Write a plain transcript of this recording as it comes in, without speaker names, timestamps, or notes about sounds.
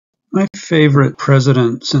My favorite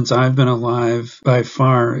president since I've been alive by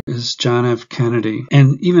far is John F. Kennedy.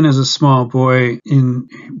 And even as a small boy, in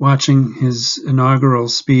watching his inaugural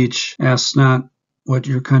speech, ask not what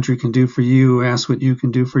your country can do for you, ask what you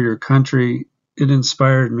can do for your country. It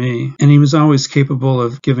inspired me. And he was always capable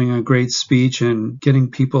of giving a great speech and getting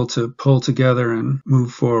people to pull together and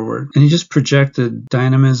move forward. And he just projected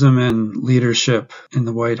dynamism and leadership in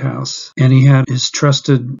the White House. And he had his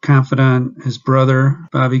trusted confidant, his brother,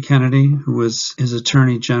 Bobby Kennedy, who was his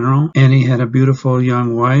attorney general. And he had a beautiful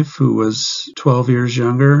young wife who was 12 years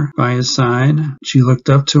younger by his side. She looked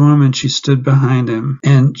up to him and she stood behind him.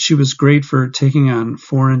 And she was great for taking on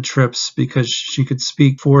foreign trips because she could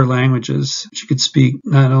speak 4 languages. She could speak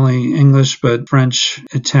not only English, but French,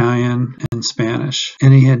 Italian, and Spanish.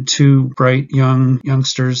 And he had 2 bright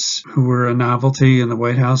youngsters who were a novelty in the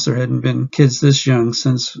White House. There hadn't been kids this young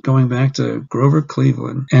since going back to Grover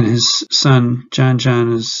Cleveland. And his son,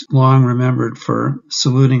 John, is long remembered for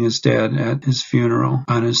saluting his dad at his funeral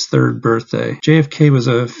on his 3rd birthday. JFK was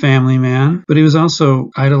a family man, but he was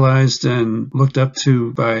also idolized and looked up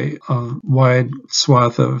to by a wide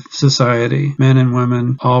swath of society, men and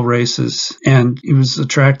women, all races. And he was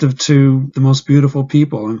attractive to the most beautiful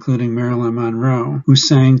people, including Marilyn Monroe, who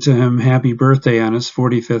sang to him happy birthday on his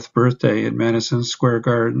 45th birthday at Madison Square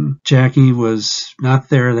Garden. Jackie was not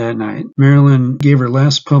there that night. Marilyn gave her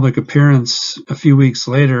last public appearance a few weeks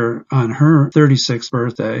later on her 36th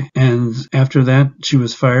birthday. And after that, she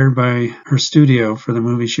was fired by her studio for the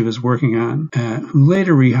movie she was working on, who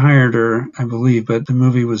later rehired her, I believe, but the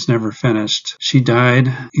movie was never finished. She died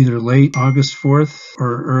either late August 4th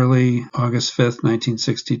or early August 5th,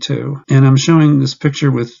 1962. And I'm showing this picture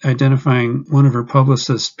with identifying one of her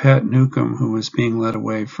publicists, Pat Newcomb, who was being led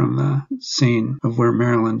away from the scene of where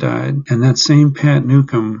Marilyn died. And that same Pat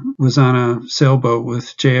Newcomb was on a sailboat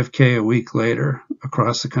with JFK a week later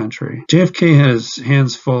across the country. JFK had his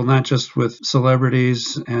hands full, not just with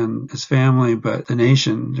celebrities and his family, but the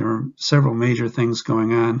nation. There were several major things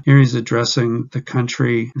going on. Here he's addressing the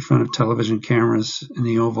country in front of television cameras in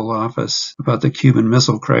the Oval Office about the Cuban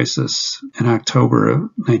Missile Crisis in October of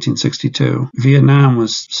 1962. Vietnam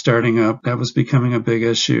was starting up. That was becoming a big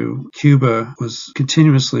issue. Cuba was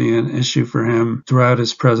continuously an issue for him throughout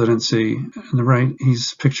his presidency. On the right,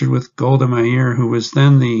 he's pictured with Golda Meir, who was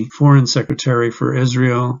then the foreign secretary for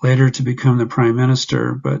Israel, later to become the prime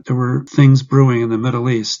minister, but there were things brewing in the Middle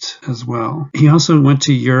East as well. He also went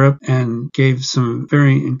to Europe and gave some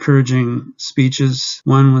very encouraging speeches.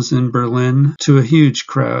 One was in Berlin to a huge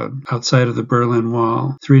crowd outside of the Berlin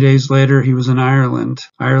Wall. 3 days later, he was in Ireland,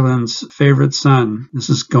 Ireland's favorite son. This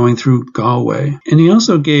is going through Galway. And he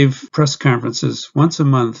also gave press conferences once a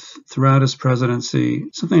month throughout his presidency,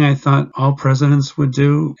 something I thought all presidents would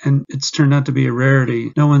do, and it's turned out to be a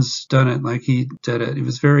rarity. No one's done it like he did it. He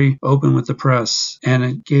was very open with the press, and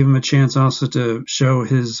it gave him a chance also to show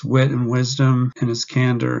his wit and wisdom and his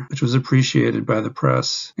candor, which was appreciated by the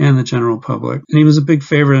press and the general public. And he was a big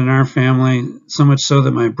favorite in our family, so much so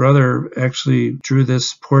that my brother actually drew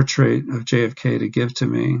this portrait of JFK to give to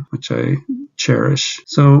me, which I cherish.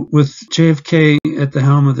 So with JFK at the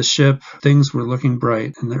helm of the ship, things were looking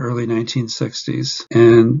bright in the early 1960s.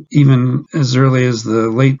 And even as early as the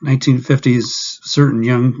late 1950s, certain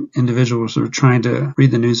young individuals were trying to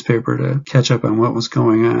read the newspaper to catch up on what was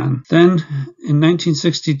going on. Then in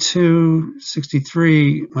 1962,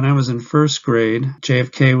 63, when I was in 1st grade,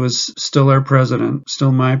 JFK was still our president,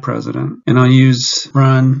 still my president. And I'll use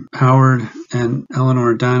Ron Howard and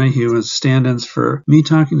Eleanor Donahue as stand-ins for me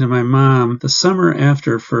talking to my mom the summer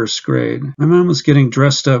after 1st grade. My mom was getting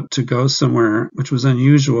dressed up to go somewhere, which was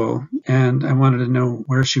unusual, and I wanted to know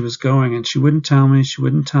where she was going, and she wouldn't tell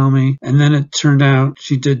me. And then it turned out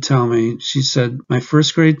she did tell me. She said my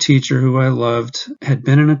 1st grade teacher, who I loved, had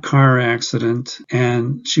been in a car accident,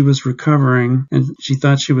 and she was recovering, and she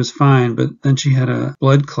thought she was fine, but then she had a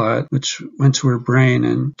blood clot, which went to her brain,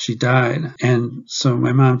 and she died. And so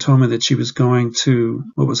my mom told me that she was going to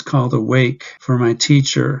what was called a wake for my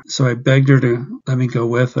teacher. So I begged her to let me go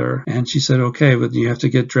with her. And she said, okay, but you have to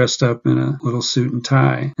get dressed up in a little suit and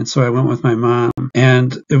tie. And so I went with my mom.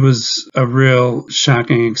 And it was a real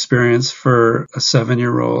shocking experience for a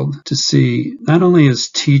 7-year-old to see not only his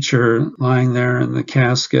teacher lying there in the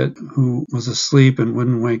casket who was asleep and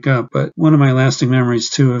wouldn't wake up, but one of my lasting memories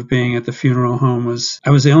too of being at the funeral home was I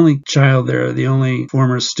was the only child there, the only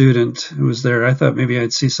former student who was there. I thought maybe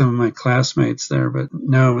I'd see some of my classmates there, but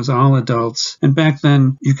no, it was all adults. And back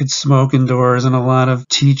then you could smoke in indoors, and a lot of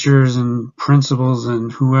teachers and principals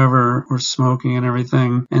and whoever were smoking and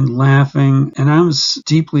everything and laughing. And I was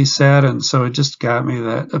deeply saddened. So it just got me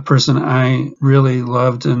that a person I really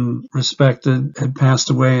loved and respected had passed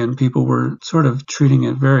away, and people were sort of treating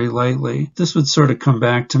it very lightly. This would sort of come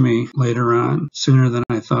back to me later on, sooner than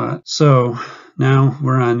I thought. So now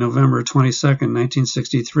we're on November 22nd,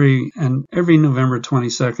 1963, and every November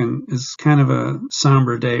 22nd is kind of a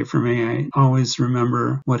somber day for me. I always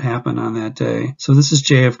remember what happened on that day. So this is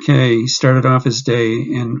JFK. He started off his day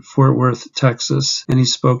in Fort Worth, Texas, and he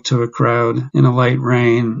spoke to a crowd in a light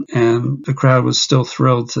rain, and the crowd was still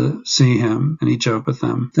thrilled to see him, and he joked with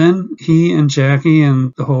them. Then he and Jackie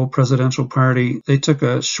and the whole presidential party, they took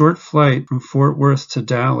a short flight from Fort Worth to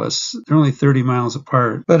Dallas. They're only 30 miles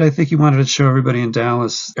apart, but I think he wanted to show everybody in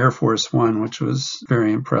Dallas Air Force One, which was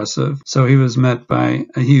very impressive. So he was met by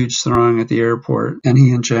a huge throng at the airport, and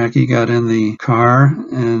he and Jackie got in the car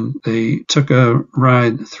and they took a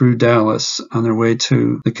ride through Dallas on their way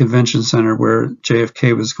to the convention center where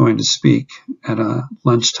JFK was going to speak at a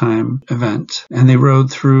lunchtime event. And they rode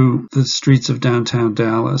through the streets of downtown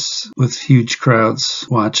Dallas with huge crowds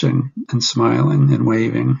watching and smiling and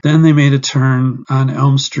waving. Then they made a turn on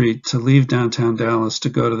Elm Street to leave downtown Dallas to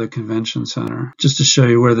go to the convention center. Just to show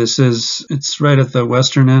you where this is, it's right at the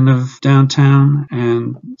western end of downtown,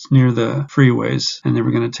 and it's near the freeways, and they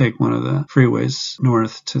were going to take one of the freeways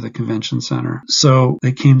north to the convention center. So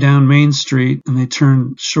they came down Main Street and they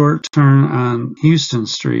turned short turn on Houston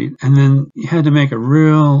Street, and then you had to make a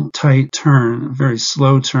real tight turn, a very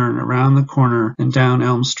slow turn around the corner and down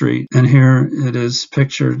Elm Street. And here it is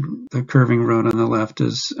pictured, the curving road on the left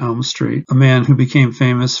is Elm Street. A man who became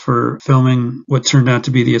famous for filming what turned out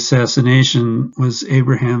to be the assassination was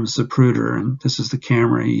Abraham Zapruder, and this is the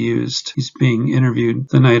camera he used. He's being interviewed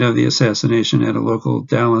the night of the assassination at a local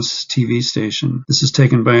Dallas TV station. This is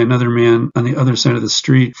taken by another man on the other side of the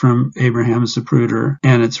street from Abraham Zapruder,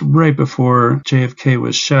 and it's right before JFK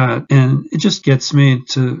was shot. And it just gets me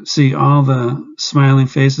to see all the smiling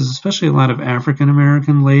faces, especially a lot of African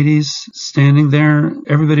American ladies standing there.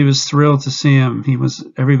 Everybody was thrilled to see him. He was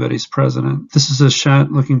everybody's president. This is a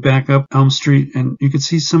shot looking back up Elm Street, and you could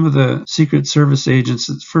see some of the Secret Service agents.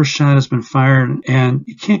 The first shot has been fired, and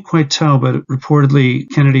you can't quite tell, but reportedly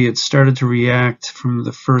Kennedy had started to react from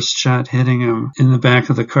the first shot hitting him in the back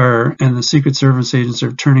of the car, and the Secret Service agents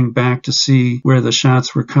are turning back to see where the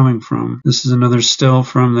shots were coming from. This is another still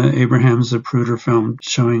from the Abraham Zapruder film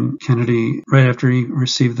showing Kennedy right after he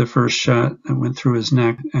received the first shot that went through his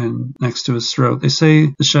neck and next to his throat. They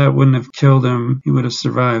say the shot wouldn't have killed him. He would have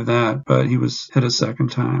survived that, but he was hit a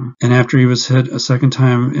second time. And after he was hit a second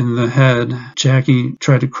time in the head, Jackie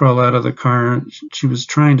tried to crawl out of the car. She was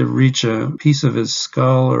trying to reach a piece of his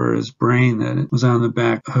skull or his brain that was on the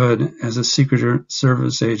back hood as a Secret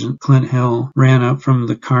Service agent, Clint Hill, ran up from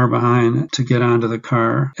the car behind to get onto the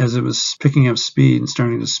car as it was picking up speed and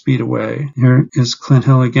starting to speed away. Here is Clint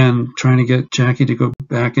Hill again trying to get Jackie to go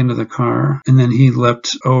back into the car, and then he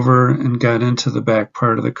leapt over and got into the back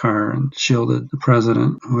part of the car and shielded the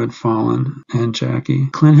president who had fallen and Jackie.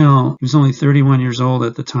 Clint Hill, he was only 31 years old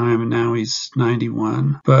at the time, and now he's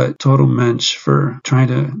 91, but total mensch for trying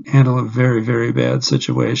to handle a very, very bad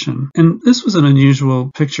situation. And this was an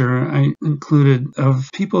unusual picture I included of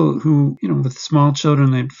people who, with small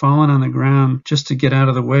children, they'd fallen on the ground just to get out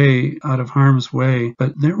of the way, out of harm's way.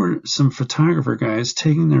 But there were some photographer guys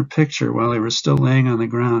taking their picture while they were still laying on the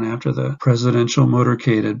ground after the presidential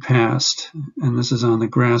motorcade had passed. And this is on the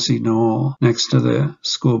grassy knoll next to the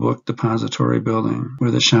school book depository building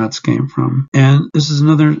where the shots came from. And this is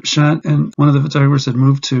another shot, and one of the photographers had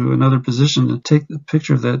moved to another position to take the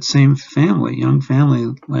picture of that same family, young family,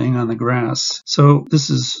 laying on the grass. So this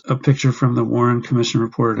is a picture from the Warren Commission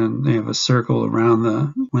report, and they have a circle around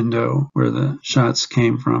the window where the shots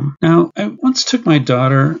came from. Now, I once took my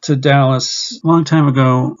daughter to Dallas a long time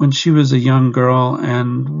ago when she was a young girl,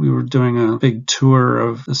 and we were doing a big tour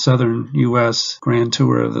of the southern U.S., grand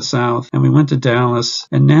tour of the South, and we went to Dallas,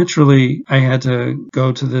 and naturally I had to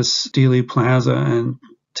go to this Dealey Plaza and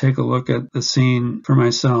take a look at the scene for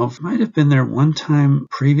myself. Might have been there one time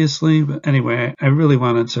previously, but anyway, I really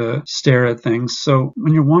wanted to stare at things. So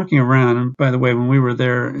when you're walking around, and by the way, when we were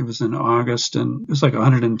there, it was in August and it was like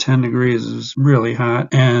 110 degrees. It was really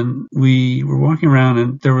hot. And we were walking around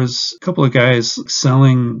and there was a couple of guys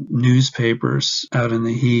selling newspapers out in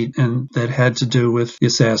the heat, and that had to do with the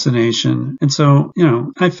assassination. And so,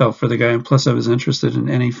 I felt for the guy, and plus I was interested in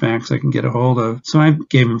any facts I can get a hold of. So I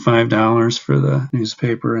gave him $5 for the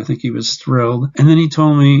newspaper. newspaper. I think he was thrilled. And then he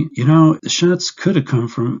told me, the shots could have come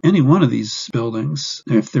from any one of these buildings.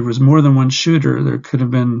 If there was more than one shooter, there could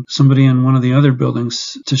have been somebody in one of the other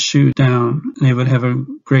buildings to shoot down. They would have a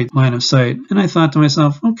great line of sight. And I thought to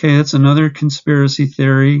myself, okay, that's another conspiracy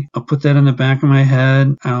theory. I'll put that in the back of my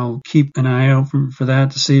head. I'll keep an eye open for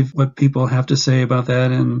that to see what people have to say about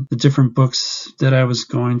that in the different books that I was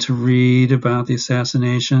going to read about the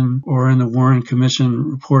assassination or in the Warren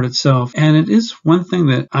Commission report itself. And it is one thing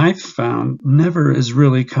that I've found never has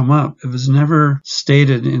really come up. It was never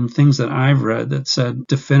stated in things that I've read that said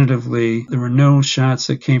definitively there were no shots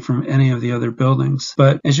that came from any of the other buildings.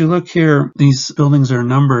 But as you look here, these buildings are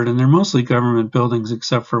numbered, and they're mostly government buildings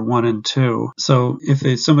except for 1 and 2. So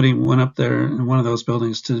if somebody went up there in one of those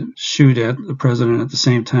buildings to shoot at the president at the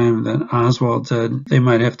same time that Oswald did, they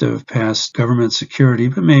might have to have passed government security,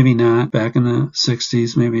 but maybe not. Back in the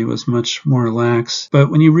 60s, maybe it was much more lax. But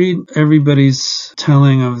when you read everybody's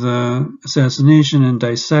telling of the assassination and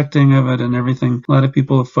dissecting of it and everything, a lot of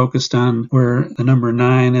people have focused on where the number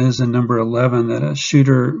 9 is and number 11, that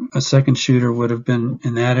a second shooter would have been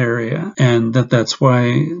in that area, and that's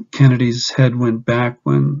why Kennedy's head went back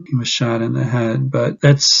when he was shot in the head. But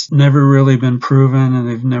that's never really been proven, and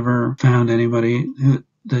they've never found anybody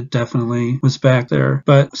that definitely was back there.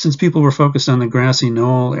 But since people were focused on the grassy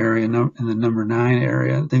knoll area in the number 9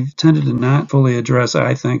 area, they've tended to not fully address,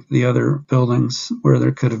 I think, the other buildings where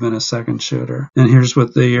there could have been a second shooter. And here's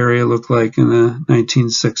what the area looked like in the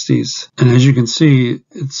 1960s. And as you can see,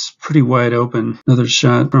 it's pretty wide open. Another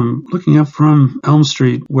shot from looking up from Elm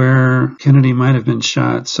Street where Kennedy might have been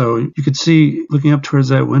shot. So you could see, looking up towards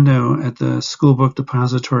that window at the school book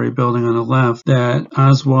depository building on the left, that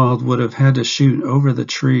Oswald would have had to shoot over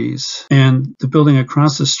the trees. And the building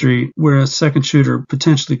across the street where a second shooter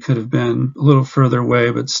potentially could have been, a little further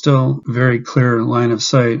away but still very clear line of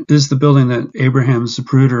sight, is the building that Abraham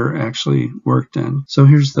Zapruder actually worked in. So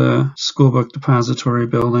here's the school book depository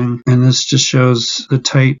building, and this just shows the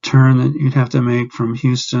tight turn that you'd have to make from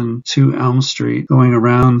Houston to Elm Street, going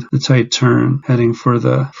around the tight turn heading for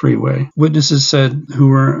the freeway. Witnesses said who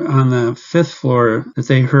were on the 5th floor that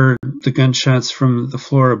they heard the gunshots from the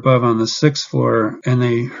floor above on the 6th floor, and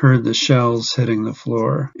they heard the shells hitting the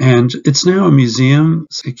floor. And it's now a museum.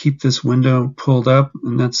 So they keep this window pulled up,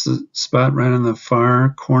 and that's the spot right in the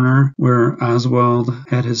far corner where Oswald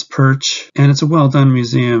had his perch. And it's a well-done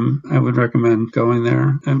museum. I would recommend going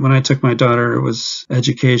there. And when I took my daughter, it was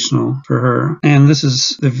educational for her. And this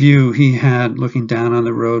is the view he had looking down on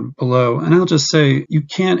the road below. And I'll just say, you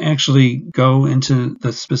can't actually go into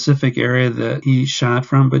the specific area that he shot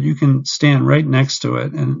from, but you can stand right next to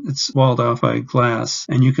it, and it's walled off by glass.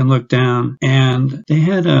 And you can look down, and they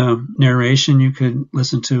had a narration you could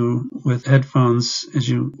listen to with headphones as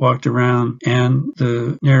you walked around, and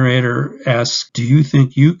the narrator asked, do you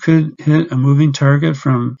think you could hit a moving target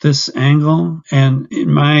from this angle? And in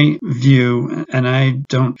my view, and I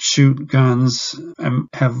don't shoot guns, I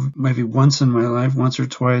have maybe once in my life, once or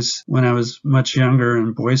twice when I was much younger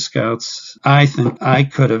in Boy Scouts, I think I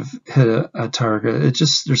could have hit a target.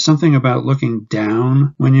 There's something about looking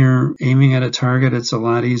down when you're aiming at a target. It's a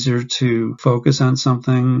lot easier to focus on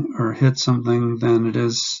something or hit something than it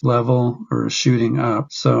is level or shooting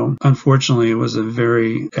up. So unfortunately, it was a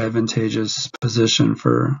very advantageous position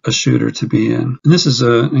for a shooter to be in. And this is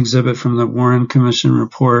an exhibit from the Warren Commission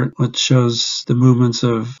report, which shows the movements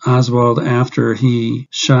of Oswald after he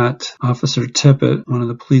shot Officer Tippett, one of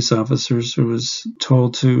the police officers who was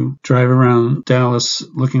told to drive around Dallas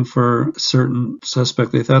looking for a certain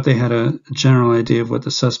suspect. They thought they had a general idea of what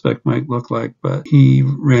the suspect might look like, but he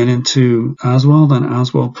ran into Oswald, and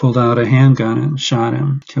Oswald pulled out a handgun and shot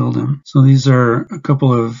him, killed him. So these are a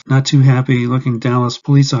couple of not too happy looking Dallas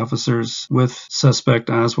police officers with suspect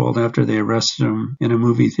Oswald after they arrested him in a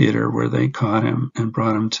movie theater where they caught him and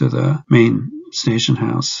brought him to the main station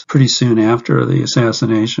house pretty soon after the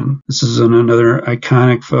assassination. This is another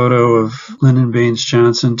iconic photo of Lyndon Baines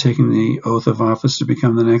Johnson taking the oath of office to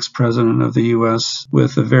become the next president of the U.S.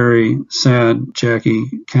 with a very sad Jackie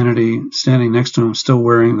Kennedy standing next to him, still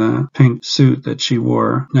wearing the pink suit that she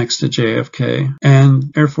wore next to JFK. And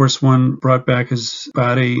Air Force One brought back his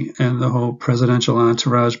body and the whole presidential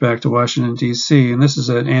entourage back to Washington, D.C. And this is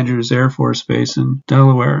at Andrews Air Force Base in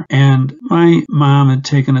Delaware. And my mom had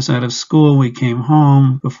taken us out of school. We came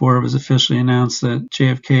home before it was officially announced that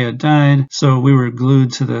JFK had died. So we were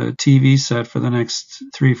glued to the TV set for the next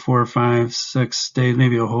 3, 4, 5, 6 days,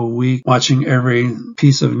 maybe a whole week, watching every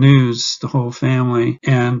piece of news, the whole family.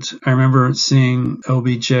 And I remember seeing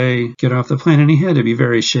LBJ get off the plane, and he had to be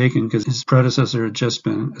very shaken because his predecessor had just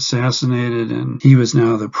been assassinated, and he was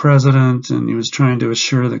now the president, and he was trying to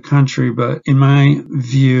assure the country. But in my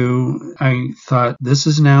view, I thought, this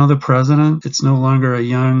is now the president. It's no longer a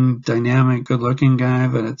young, dynamic, good-looking guy,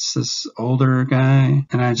 but it's this older guy,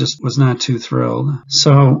 and I just was not too thrilled.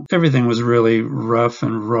 So everything was really rough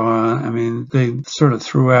and raw. I mean, they sort of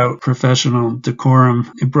threw out professional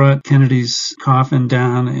decorum. It brought Kennedy's coffin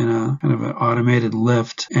down in a kind of an automated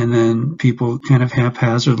lift, and then people kind of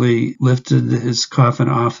haphazardly lifted his coffin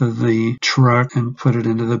off of the truck and put it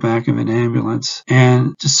into the back of an ambulance.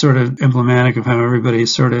 And just sort of emblematic of how everybody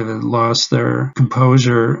sort of had lost their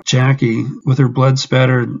composure, Jackie, with her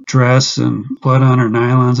blood-spattered dress and blood on her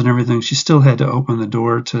nylons and everything, she still had to open the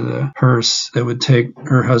door to the hearse that would take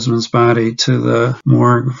her husband's body to the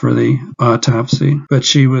morgue for the autopsy. But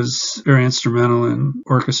she was very instrumental in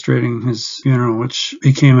orchestrating his funeral, which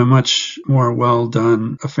became a much more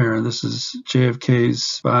well-done affair. This is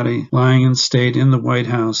JFK's body lying in state in the White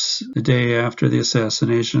House the day after the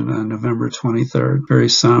assassination on November 23rd. Very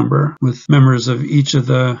somber, with members of each of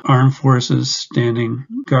the armed forces standing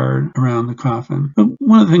guard around the coffin. But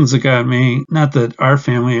one of the things that got me, not that our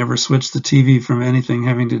family ever switched the TV from anything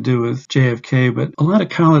having to do with JFK, but a lot of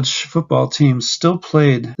college football teams still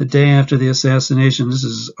played the day after the assassination. This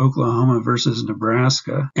is Oklahoma versus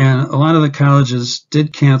Nebraska. And a lot of the colleges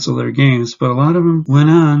did cancel their games, but a lot of them went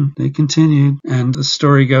on. They continued. And the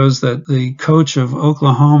story goes that the coach of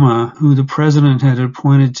Oklahoma, who the president had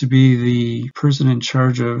appointed to be the person in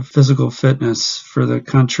charge of physical fitness for the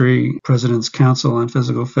country, President's Council on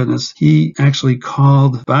Physical Fitness, he actually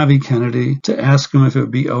called Bobby Kennedy to ask him if it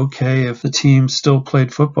would be okay if the team still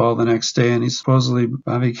played football the next day. And he supposedly,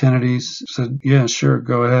 Bobby Kennedy said, yeah, sure,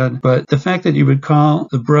 go ahead. But the fact that you would call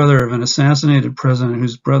the brother of an assassinated president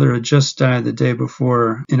whose brother had just died the day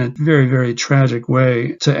before in a very, very tragic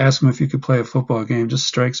way to ask him if you could play a football game just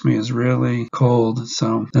strikes me as really cold.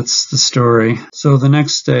 So that's the story. So the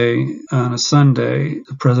next day, on a Sunday,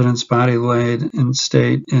 the president's body laid in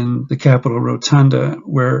state in the Capitol Rotunda,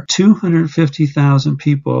 where 250,000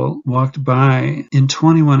 people walked by in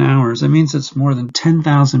 21 hours. That means it's more than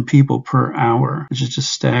 10,000 people per hour, which is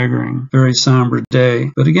just staggering. Very somber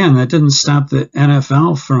day. But again, that didn't stop the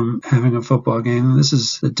NFL from having a football game. This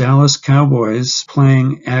is the Dallas Cowboys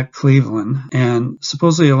playing at Cleveland. And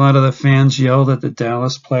supposedly a lot of the fans yelled at the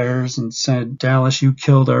Dallas players and said, Dallas, you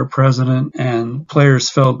killed our president. And players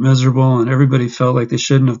felt miserable, and everybody felt like they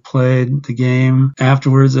shouldn't have played the game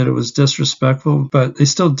afterwards, that it was disrespectful. But they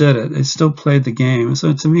still did it. They still played the game.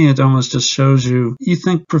 So to me, it almost just shows you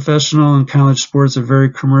think professional and college sports are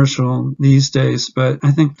very commercial these days, but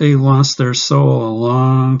I think they lost their soul a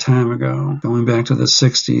long time ago, going back to the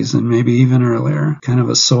 60s and maybe even earlier. Kind of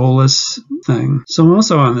a soulless thing. So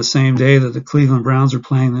also on the same day that the Cleveland Browns were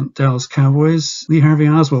playing the Dallas Cowboys, Lee Harvey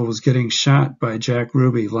Oswald was getting shot by Jack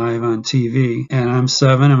Ruby live on TV. And I'm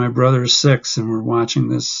 7 and my brother is 6, and we're watching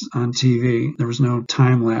this on TV. There was no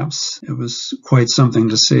time lapse. It was quite something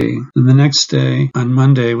to see. And the next day, on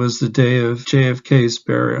Monday, was the day of JFK's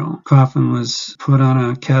burial. Coffin was put on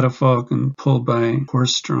a catafalque and pulled by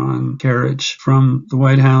horse-drawn carriage from the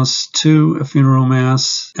White House to a funeral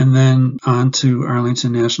mass, and then on to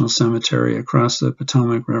Arlington National Cemetery across the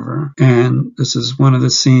Potomac River. And this is one of the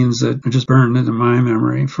scenes that are just burned into my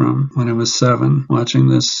memory from when I was 7, watching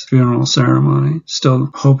this funeral ceremony. Still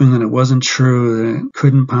hoping that it wasn't true, that it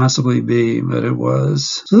couldn't possibly be, but it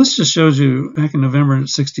was. So this just shows you, back in November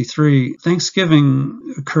 '63,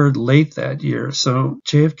 Thanksgiving occurred late that year. So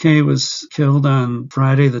JFK was killed on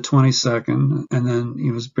Friday the 22nd, and then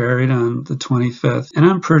he was buried on the 25th. And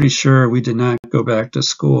I'm pretty sure we did not go back to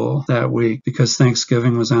school that week because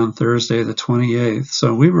Thanksgiving was on Thursday the 28th.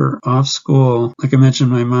 So we were off school. Like I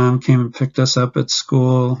mentioned, my mom came and picked us up at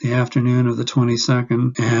school the afternoon of the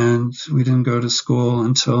 22nd, and we didn't go to school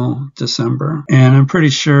until December. And I'm pretty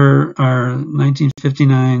sure our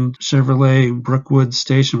 1959 Chevrolet Brookwood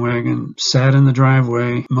station wagon sat in the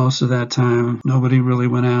driveway most of that time. Nobody really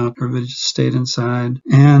went out. Everybody just stayed inside.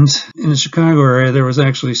 And in the Chicago area, there was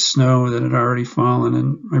actually snow that had already fallen,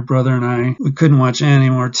 and my brother and I, we couldn't watch any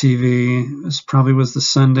more TV. This probably was the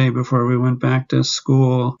Sunday before we went back to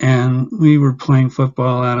school, and we were playing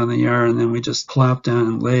football out in the yard, and then we just plopped down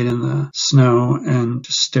and laid in the snow and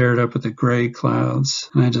just stared up at the gray clouds.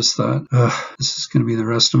 And I just thought, this is going to be the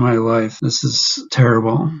rest of my life. This is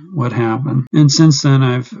terrible what happened. And since then,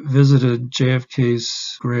 I've visited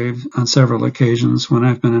JFK's grave engraved on several occasions when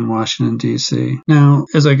I've been in Washington, D.C. Now,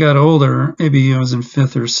 as I got older, maybe I was in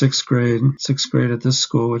 5th or 6th grade at this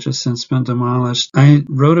school, which has since been demolished, I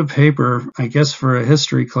wrote a paper, I guess for a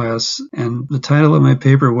history class, and the title of my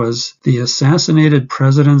paper was The Assassinated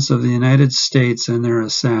Presidents of the United States and Their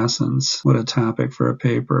Assassins. What a topic for a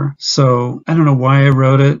paper. So I don't know why I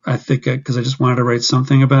wrote it. I think because I just wanted to write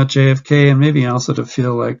something about JFK, and maybe also to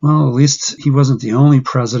feel like, well, at least he wasn't the only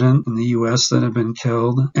president in the U.S. that had been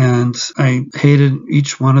killed. And I hated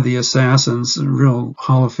each one of the assassins, a real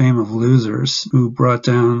Hall of Fame of losers who brought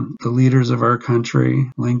down the leaders of our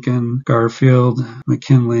country, Lincoln, Garfield,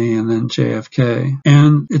 McKinley, and then JFK.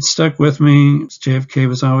 And it stuck with me. JFK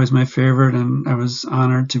was always my favorite, and I was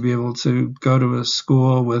honored to be able to go to a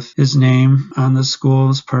school with his name on the school.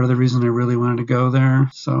 It's part of the reason I really wanted to go there.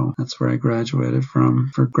 So that's where I graduated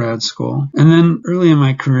from for grad school. And then early in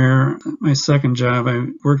my career, my second job, I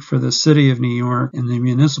worked for the city of New York in the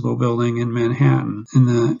municipal building in Manhattan in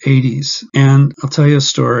the 80s. And I'll tell you a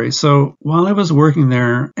story. So while I was working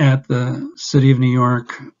there at the city of New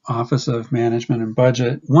York Office of Management and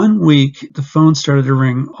Budget, one week the phone started to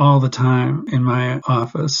ring all the time in my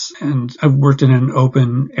office. And I worked in an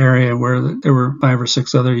open area where there were 5 or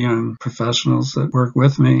 6 other young professionals that worked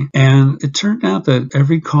with me. And it turned out that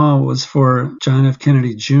every call was for John F.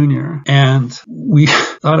 Kennedy Jr. And we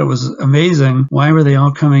thought it was amazing. Why were they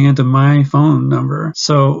all coming into my phone number?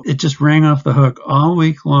 So it just rang off the hook all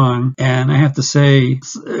week long. And I have to say,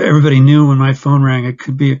 everybody knew when my phone rang, it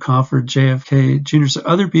could be a call for JFK Jr. So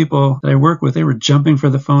other people that I work with, they were jumping for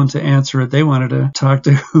the phone to answer it. They wanted to talk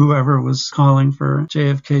to whoever was calling for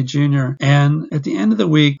JFK Jr. And at the end of the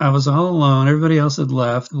week, I was all alone. Everybody else had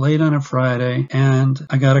left late on a Friday. And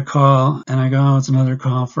I got a call and I go, oh, it's another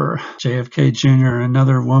call for JFK Jr.,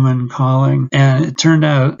 another woman calling. And it turned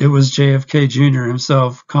out it was JFK Jr.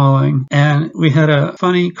 himself calling. And we had a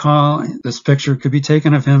funny call. This picture could be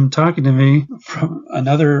taken of him talking to me from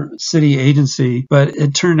another city agency. But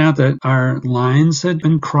it turned out that our lines had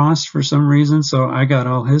been crossed for some reason. So I got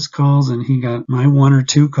all his calls and he got my 1 or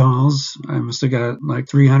 2 calls. I must have got like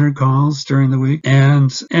 300 calls during the week.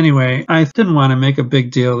 And anyway, I didn't want to make a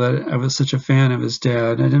big deal that I was such a fan of his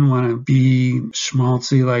dad. I didn't want to be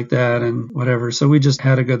schmaltzy like that and whatever. So we just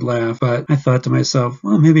had a good laugh. But I thought to myself,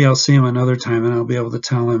 well, maybe I'll see him another time and I'll be able to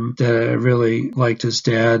tell him that I really liked his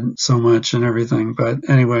dad so much and everything. But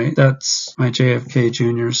anyway, that's my JFK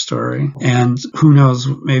Jr. story. And who knows,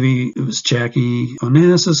 maybe it was Jackie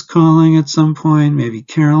Onassis calling at some point. Maybe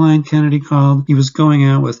Caroline Kennedy called. He was going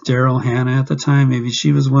out with Daryl Hannah at the time. Maybe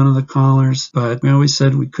she was one of the callers. But we always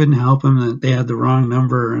said we couldn't help him, that they had the wrong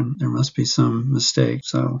number and there must be some mistake.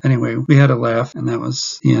 So anyway, we had a laugh and that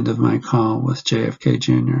was the end of my call with JFK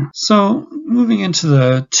Jr. So moving into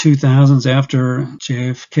the 2000s, after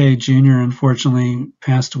JFK Jr. unfortunately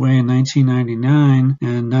passed away in 1999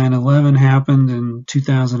 and 9/11 happened in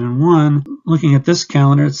 2001, looking at this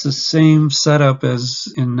calendar, it's the same setup as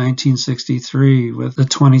in 1963 with the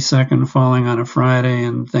 22nd falling on a Friday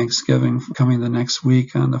and Thanksgiving coming the next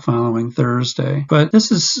week on the following Thursday. But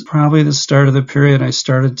this is probably the start of the period I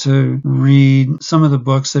started to read some of the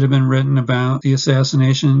books that have been written about the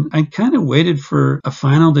assassination. I kind of waited for a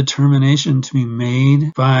final determination to be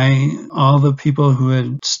made by all the people who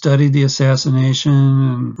had studied the assassination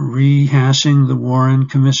and rehashing the Warren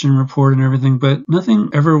Commission report and everything, but nothing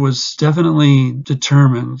ever was definitely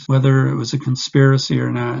determined whether it was a conspiracy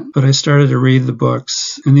or not. But I started to read the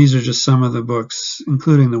books, and these are just some of the books,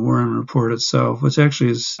 including the Warren report itself, which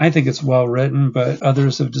actually is, I think it's well written, but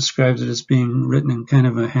others have described it as being written in kind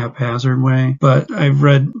of a haphazard way. But I've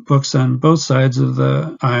read books on both sides of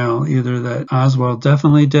the aisle, either that Oswald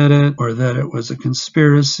definitely did it or that it was a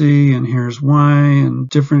conspiracy and here's why, and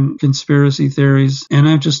different conspiracy theories. And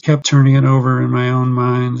I've just kept turning it over in my own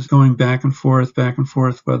mind, going back and forth,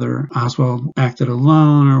 whether Oswald acted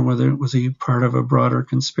alone or whether it was he part of a broader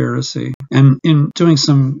conspiracy. And in doing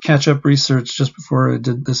some catch-up research just before I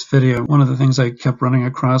did this video, one of the things I kept running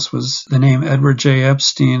across was the name Edward J.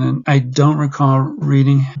 Epstein. And I don't recall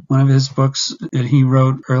reading one of his books that he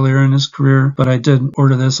wrote earlier in his career, but I did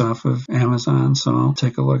order this off of Amazon, so I'll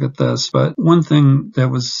take a look at this. But one thing that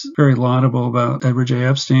was very laudable about Edward J.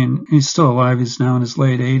 Epstein, he's still alive, he's now in his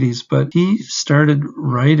late 80s, but he started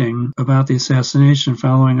writing about the assassination,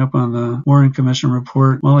 following up on the the Warren Commission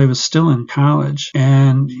report while he was still in college.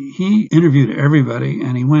 And he interviewed everybody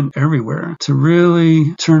and he went everywhere to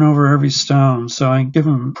really turn over every stone. So I give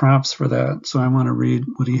him props for that. So I want to read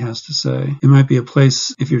what he has to say. It might be a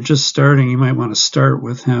place, if you're just starting, you might want to start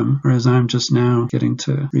with him, whereas I'm just now getting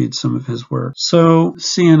to read some of his work. So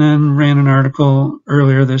CNN ran an article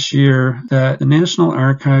earlier this year that the National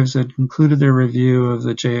Archives had concluded their review of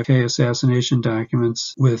the JFK assassination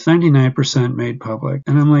documents with 99% made public.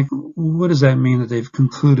 And I'm like, what does that mean that they've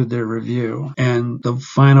concluded their review and the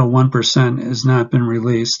final 1% has not been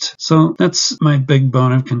released? So that's my big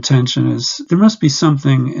bone of contention, is there must be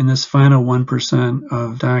something in this final 1%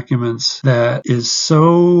 of documents that is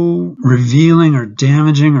so revealing or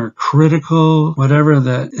damaging or critical, whatever,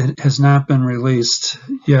 that it has not been released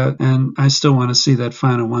yet. And I still want to see that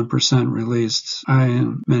final 1% released. I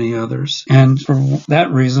and many others. And for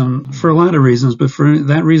that reason, for a lot of reasons, but for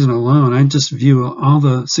that reason alone, I just view all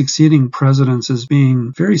the succeeding presidents as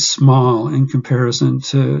being very small in comparison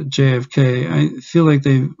to JFK. I feel like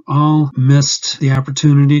they've all missed the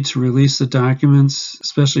opportunity to release the documents,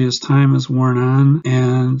 especially as time has worn on.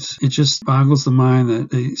 And it just boggles the mind that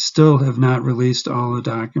they still have not released all the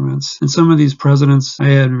documents. And some of these presidents I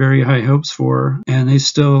had very high hopes for, and they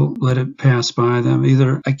still let it pass by them.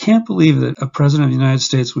 Either I can't believe that a president of the United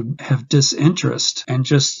States would have disinterest and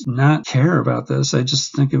just not care about this. I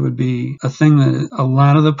just think it would be a thing that a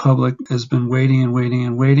lot of the public has been waiting and waiting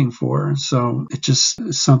and waiting for. So it just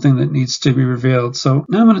is something that needs to be revealed. So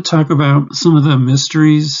now I'm going to talk about some of the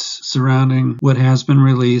mysteries surrounding what has been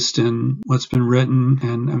released and what's been written,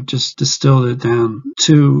 and I've just distilled it down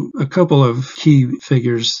to a couple of key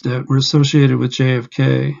figures that were associated with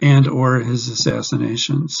JFK and or his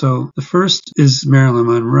assassination. So the first is Marilyn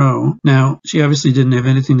Monroe. Now, she obviously didn't have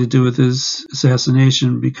anything to do with his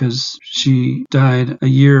assassination because she died a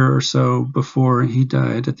year or so before he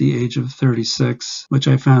died at the age of 36, which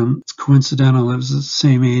I found coincidental. It was the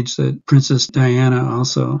same age that Princess Diana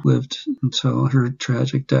also lived until her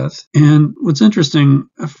tragic death. And what's interesting,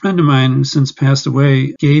 a friend of mine who since passed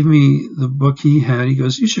away gave me the book he had. He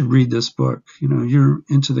goes, you should read this book. You know, you're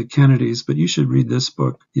into the Kennedys, but you should read this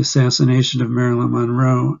book, The Assassination of Marilyn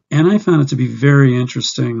Monroe. And I found it to be very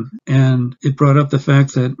interesting. And it brought up the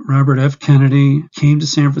fact that Robert F. Kennedy came to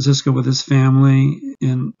San Francisco with his family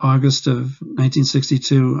in August of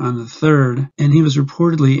 1962 on the 3rd, and he was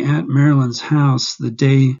reportedly at Marilyn's house the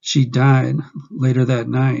day she died, later that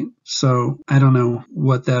night. So I don't know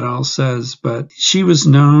what that all says, but she was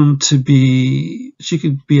known to be, she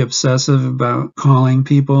could be obsessive about calling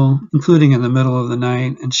people, including in the middle of the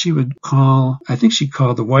night. And she would call, I think she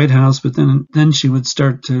called the White House, but then she would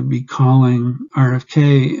start to be calling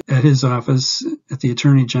RFK at his office, at the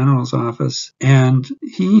Attorney General's office. And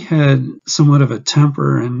he had somewhat of a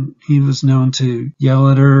temper, and he was known to yell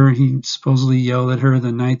at her. He supposedly yelled at her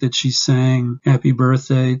the night that she sang Happy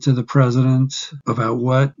Birthday to the President. About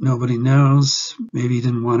what? Nobody knows. Maybe he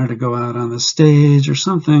didn't want her to go out on the stage or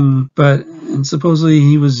something. And supposedly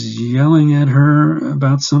he was yelling at her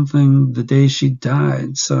about something the day she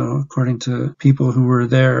died. So according to people who were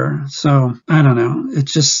there. So I don't know. It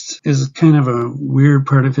just is kind of a weird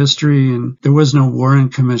part of history. And there was no Warren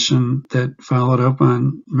Commission that followed up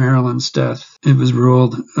on Marilyn's death. It was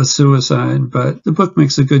ruled a suicide. But the book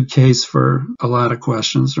makes a good case for a lot of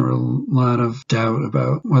questions or a lot of doubt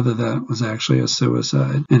about whether that was actually a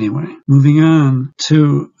suicide. Anyway, moving on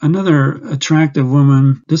to another attractive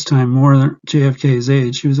woman, this time more JFK's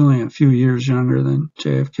age. She was only a few years younger than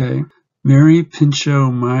JFK. Mary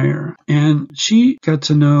Pinchot Meyer. And she got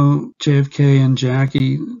to know JFK and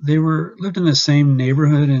Jackie. They lived in the same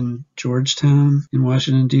neighborhood in Georgetown in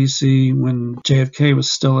Washington, D.C. when JFK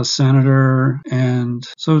was still a senator. And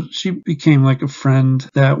so she became like a friend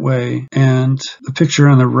that way. And the picture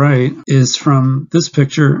on the right is from this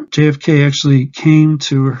picture. JFK actually came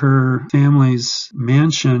to her family's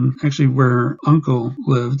mansion, actually where her uncle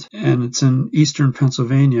lived, and it's in eastern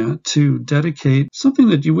Pennsylvania, to dedicate something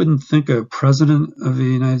that you wouldn't think a president of the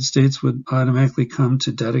United States would automatically come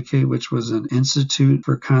to dedicate, which was an Institute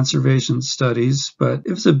for Conservation Studies. But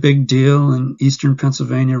it was a big deal in eastern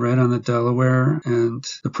Pennsylvania, right on the Delaware, and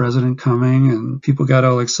the president coming, and people got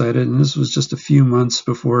all excited. And this was just a few months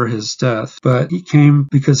before his death. But he came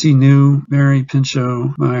because he knew Mary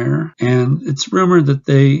Pinchot Meyer, and it's rumored that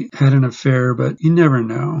they had an affair, but you never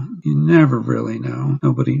know. You never really know.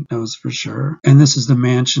 Nobody knows for sure. And this is the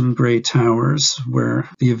mansion Gray Towers, where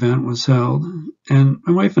the event was was held. And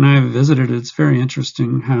my wife and I have visited it. It's a very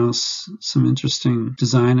interesting house, some interesting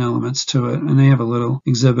design elements to it. And they have a little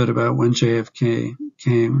exhibit about when JFK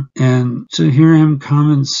came. And to hear him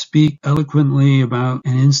come and speak eloquently about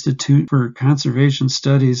an institute for conservation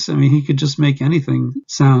studies, I mean, he could just make anything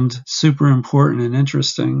sound super important and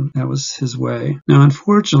interesting. That was his way. Now,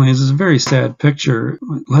 unfortunately, this is a very sad picture.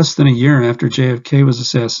 Less than a year after JFK was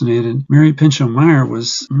assassinated, Mary Pinchot Meyer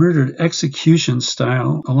was murdered execution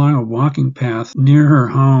style along a walking path near her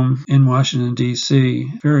home in Washington, D.C.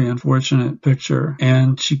 Very unfortunate picture.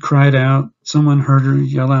 And she cried out. Someone heard her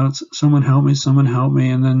yell out, "Someone help me, someone help me."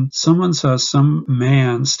 And then someone saw some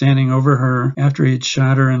man standing over her after he had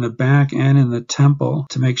shot her in the back and in the temple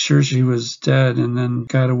to make sure she was dead, and then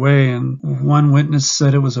got away. And one witness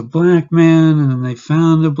said it was a black man, and then they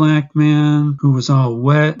found a black man who was all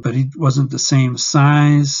wet, but he wasn't the same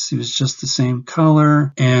size. He was just the same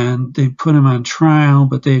color. And they put him on trial,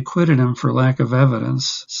 but they acquitted him for lack of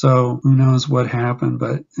evidence. So who knows what happened,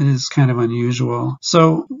 but it is kind of unusual.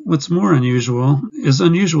 So what's more unusual, as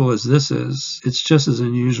unusual as this is, it's just as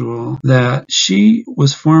unusual that she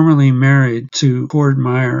was formerly married to Cord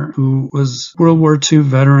Meyer, who was World War II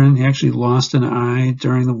veteran. He actually lost an eye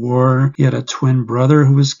during the war. He had a twin brother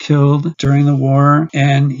who was killed during the war,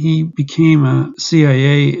 and he became a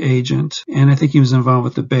CIA agent. And I think he was involved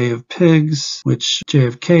with the Bay of Pigs, which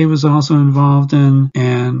JFK was also involved in,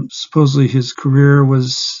 and supposedly his career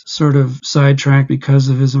was sort of sidetracked because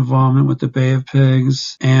of his involvement with the Bay of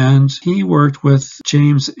Pigs. And he worked with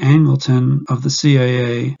James Angleton of the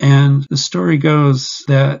CIA, and the story goes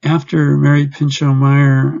that after Mary Pinchot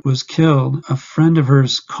Meyer was killed, a friend of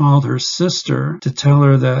hers called her sister to tell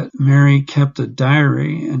her that Mary kept a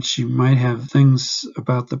diary and she might have things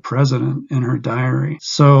about the president in her diary.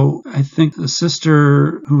 So I think the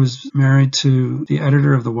sister, who was married to the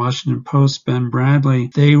editor of the Washington Post, Ben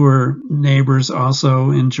Bradley, they were neighbors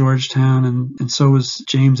also in Georgetown, and so was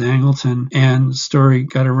James Angleton. And the story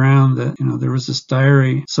got around that there was this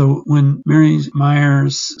diary. So when Mary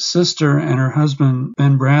Meyer's sister and her husband,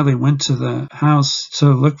 Ben Bradley, went to the house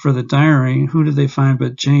to look for the diary, who did they find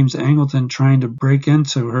but James Angleton trying to break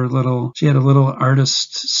into her she had a little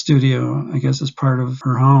artist studio, I guess, as part of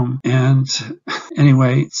her home. And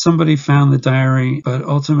anyway, somebody found the diary, but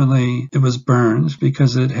ultimately it was burned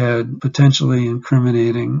because it had potentially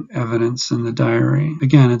incriminating evidence in the diary.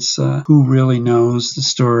 Again, it's who really knows the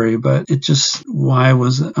story, but it just, why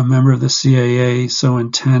was a member of the CIA so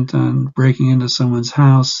intent on breaking into someone's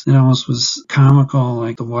house? It almost was comical,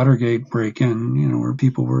 like the Watergate break-in, where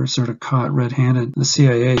people were sort of caught red-handed. The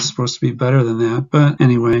CIA is supposed to be better than that, but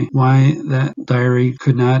anyway, why that diary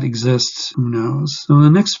could not exist, who knows? So the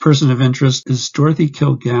next person of interest is Dorothy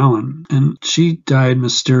Kilgallen, and she died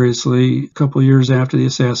mysteriously a couple years after the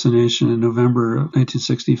assassination in November of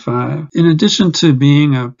 1965. In addition to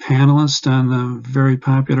being a panelist on the very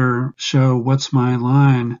popular show What's My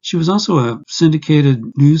Line, she was also a syndicated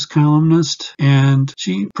news columnist, and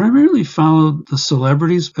she primarily followed the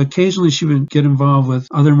celebrities. Occasionally she would get involved with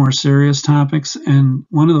other more serious topics, and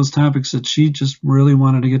one of those topics that she just really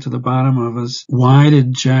wanted to get to the bottom of is, why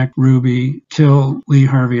did Jack Ruby kill Lee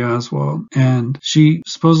Harvey Oswald? And she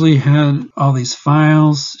supposedly had all these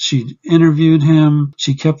files. She interviewed him.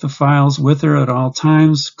 She kept the files with her at all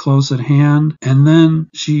times, close at hand. And then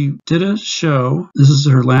she did a show. This is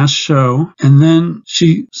her last show. And then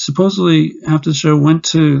she supposedly, after the show, went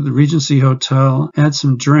to the Regency Hotel, had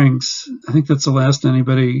some drinks. I think that's the last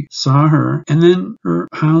anybody saw her. And then her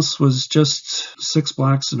house was just 6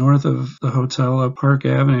 blocks north of the hotel at Park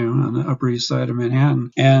Avenue on the Upper East Side of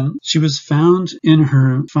Manhattan. And she was found in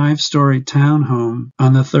her 5-story townhome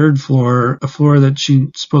on the 3rd floor, a floor that she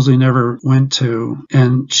supposedly never went to.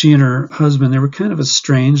 And she and her husband, they were kind of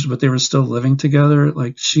estranged, but they were still living together.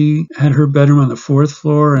 Like, she had her bedroom on the 4th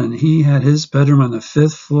floor, and he had his bedroom on the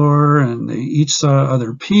 5th floor, and they each saw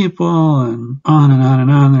other people, and on and on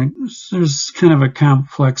and on. There's kind of a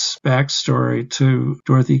complex backstory to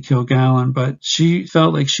Dorothy Kilgallen, but she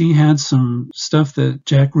felt like she had some stuff that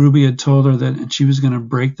Jack Ruby had told her that, and she was going to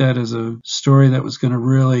break that as a story that was going to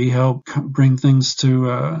really help bring things to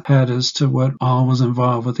a head as to what all was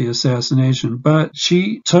involved with the assassination. But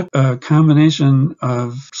she took a combination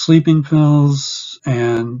of sleeping pills,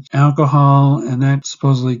 and alcohol, and that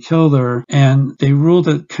supposedly killed her. And they ruled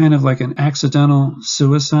it kind of like an accidental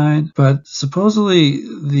suicide. But supposedly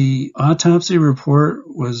the autopsy report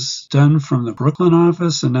was done from the Brooklyn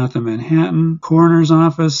office and not the Manhattan coroner's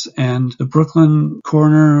office. And the Brooklyn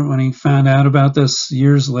coroner, when he found out about this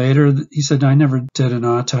years later, he said, I never did an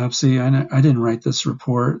autopsy. I didn't write this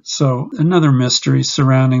report. So another mystery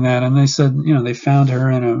surrounding that. And they said, they found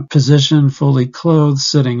her in a position fully clothed,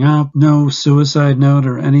 sitting up, no suicide note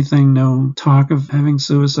or anything, no talk of having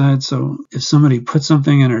suicide. So if somebody put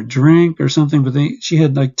something in her drink or something, but she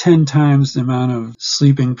had like 10 times the amount of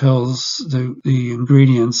sleeping pills, the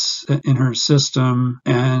ingredients in her system,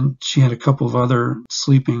 and she had a couple of other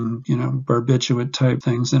sleeping, barbiturate type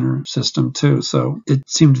things in her system too. So it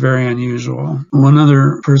seemed very unusual. One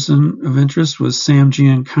other person of interest was Sam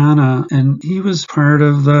Giancana, and he was part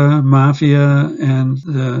of the mafia, and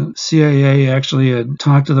the CIA actually had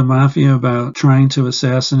talked to the mafia about trying to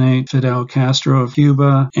assassinate Fidel Castro of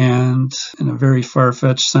Cuba, and in a very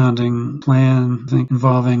far-fetched sounding plan, I think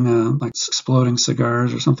involving like exploding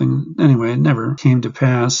cigars or something. Anyway, it never came to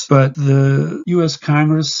pass. But the U.S.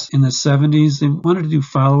 Congress in the 70s, they wanted to do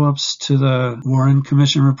follow-ups to the Warren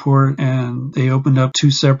Commission report, and they opened up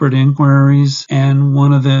 2 separate inquiries. And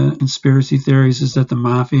one of the conspiracy theories is that the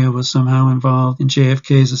mafia was somehow involved in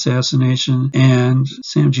JFK's assassination, and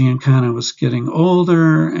Sam Giancana was getting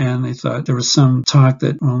older, and they thought there was some talk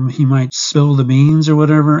that he might spill the beans or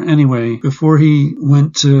whatever. Anyway, before he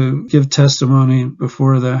went to give testimony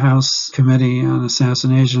before the House Committee on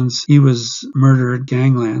Assassinations, he was murdered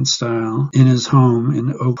gangland style in his home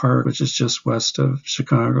in Oak Park, which is just west of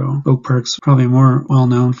Chicago. Oak Park's probably more well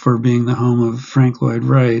known for being the home of Frank Lloyd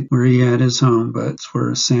Wright, where he had his home, but it's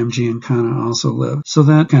where Sam Giancana also lived. So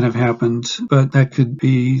that kind of happened, but that could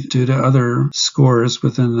be due to other scores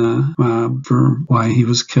within the mob for why he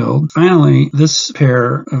was killed. Finally, this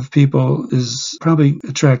pair of people is probably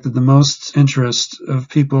attracted the most interest of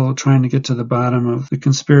people trying to get to the bottom of the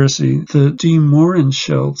conspiracy. The de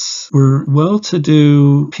Mohrenschildts were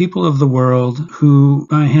well-to-do people of the world who,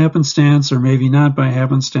 by happenstance or maybe not by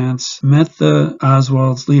happenstance, met the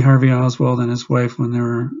Oswalds, Lee Harvey Oswald and his wife, when they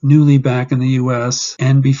were newly back in the U.S.,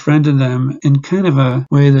 and befriended them in kind of a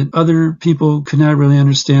way that other people could not really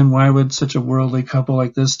understand. Why would such a worldly couple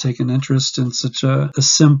like this take an interest in such a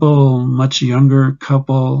simple, much younger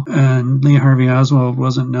couple? And Lee Harvey Oswald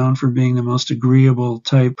wasn't known for being the most agreeable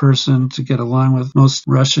type person to get along with. Most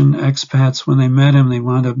Russian expats, when they met him, they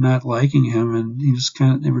wound up not liking him, and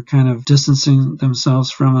they were kind of distancing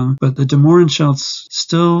themselves from him. But the de Mohrenschildts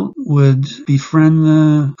still would befriend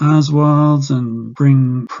the Oswalds and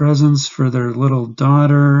bring presents for their little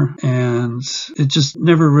daughter, and it just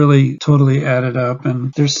never really totally added up.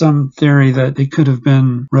 And there's some theory that they could have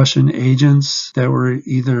been Russian agents that were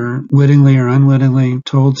either wittingly or unwittingly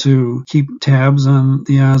told to keep tabs on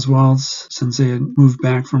the Oswalds since they had moved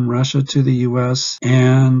back from Russia to the U.S.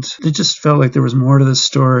 And it just felt like there was more to this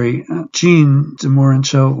story. Jean de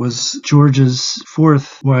Mohrenschildt was George's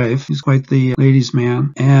 4th wife. He's quite the ladies'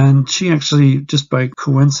 man. And she actually, just by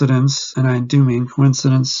coincidence, and I do mean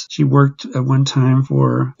coincidence, she worked at one time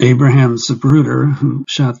for Abraham Zapruder, who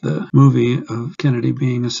shot the movie of Kennedy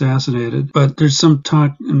being assassinated. But there's some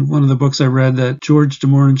talk in one of the books I read that George de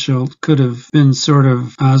Mohrenschildt could have been sort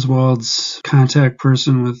of Oswald's contact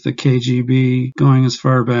person with the KGB, going as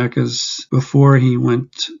far back as before he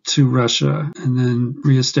went to Russia, and then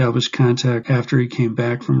reestablished contact after he came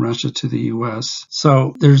back from Russia to the U.S.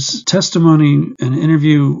 So there's testimony, an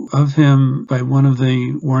interview of him by one of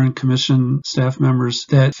the Warren Commission staff members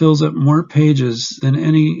that fills up more pages than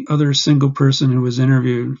any other single person who was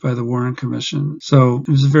interviewed by the Warren Commission. So it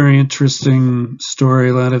was a very interesting story.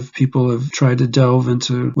 A lot of people have tried to delve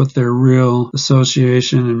into what their real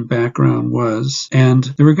association and background was. And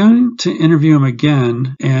they were going to interview him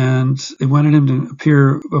again, and they wanted him to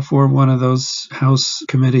appear before one of those House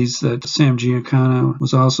committees that Sam Giancana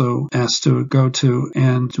was also asked to go to.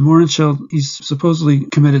 And de Mohrenschildt, he's supposedly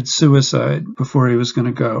committed suicide before he was going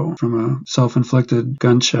to go from a self-inflicted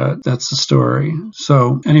gunshot. That's the story.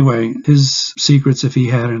 So anyway, his secrets, if he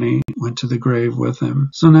had any, went to the grave with him.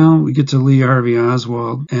 So now we get to Lee Harvey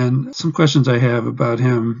Oswald, and some questions I have about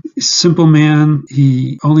him. Simple man.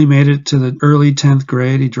 He only made it to the early 10th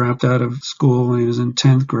grade. He dropped out of school when he was in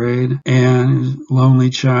 10th grade, and he was a lonely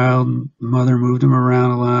child. Mother moved him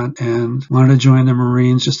around a lot and wanted to join the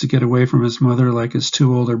Marines just to get away from his mother like his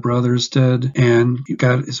 2 older brothers did. And he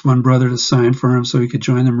got his one brother to sign for him so he could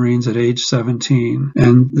join the Marines at age 17.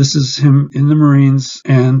 And this is him in the Marines.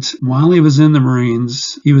 And while he was in the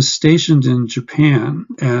Marines, he was stationed in Japan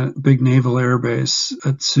at a big naval air base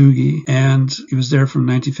at Tsugi. And he was there from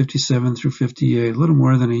 1956 57 through 58, a little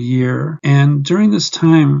more than a year. And during this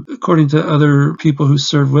time, according to other people who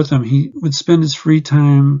served with him, he would spend his free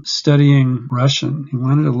time studying Russian. He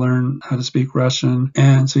wanted to learn how to speak Russian,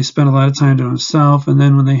 and so he spent a lot of time to himself. And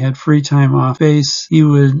then when they had free time off base, he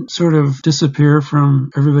would sort of disappear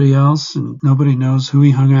from everybody else, and nobody knows who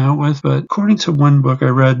he hung out with. But according to one book I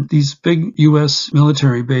read, these big U.S.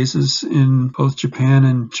 military bases in both Japan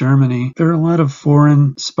and Germany, there are a lot of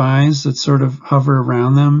foreign spies that sort of hover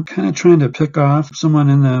around them, kind of trying to pick off someone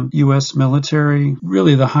in the U.S. military.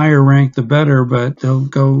 Really, the higher rank, the better, but they'll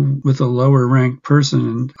go with a lower ranked person,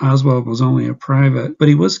 and Oswald was only a private. But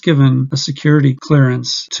he was given a security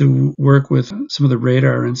clearance to work with some of the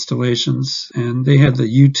radar installations, and they had the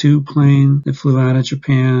U-2 plane that flew out of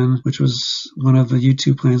Japan, which was one of the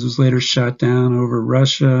U-2 planes was later shot down over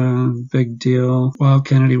Russia. Big deal while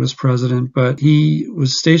Kennedy was president, but he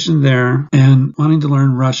was stationed there and wanting to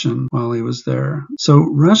learn Russian while he was there. So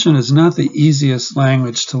Russian is not the easiest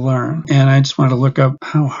language to learn, and I just wanted to look up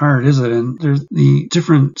how hard is it, and there's the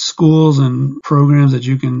different schools and programs that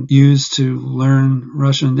you can use to learn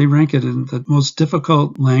Russian. They rank it in the most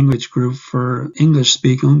difficult language group for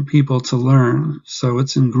English-speaking people to learn. So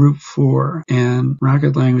it's in group 4, and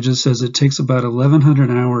Rocket Languages says it takes about 1,100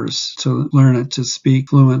 hours to learn it, to speak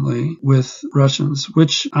fluently with Russians,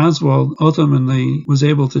 which Oswald ultimately was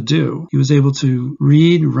able to do. He was able to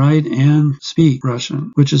read, write, and speak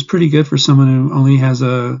Russian, which is pretty good for someone who only has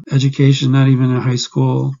a education, not even a high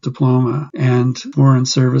school diploma. And Foreign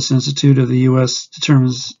Service Institute of the U.S.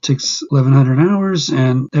 determines it takes 1,100 hours,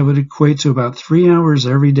 and that would equate to about 3 hours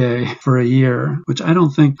every day for a year, which I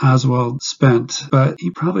don't think Oswald spent, but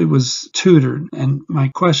he probably was tutored. And my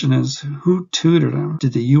question is, who tutored him?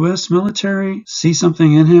 Did the U.S. military see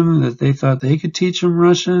something in him that they thought they could teach him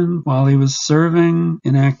Russian while he was serving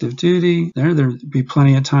in active duty? There'd be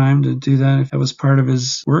plenty of time to do that if that was part of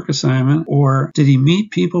his work assignment. Or did he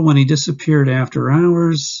meet people when he disappeared after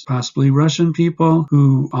hours, possibly Russian people,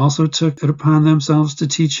 who also took it upon themselves to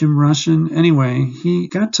teach him Russian? Anyway, he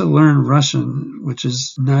got to learn Russian, which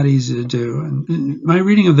is not easy to do. And in my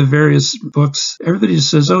reading of the various books, everybody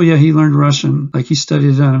just says, oh yeah, he learned Russian, like he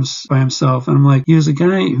studied it by himself. And I'm like, he was a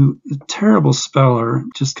guy who, a terrible speller,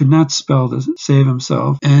 just could not spell to save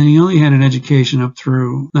himself. And he only had an education up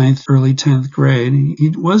through 9th, early 10th grade. He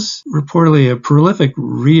was reportedly a prolific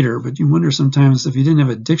reader, but you wonder sometimes if he didn't have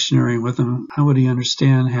a dictionary with him, how would he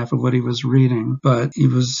understand half of what he was reading? But he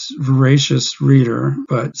was a voracious reader,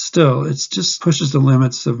 but still, it just pushes the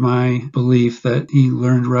limits of my belief that he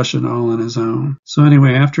learned Russian all on his own. So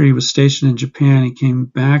anyway, after he was stationed in Japan, he came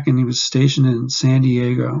back and he was stationed in San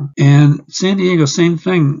Diego. And San Diego, same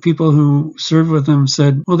thing. People who served with him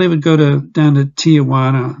said, well, they would go down to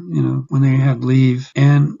Tijuana, when they had leave.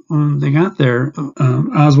 And when they got there,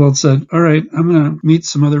 Oswald said, all right, I'm going to meet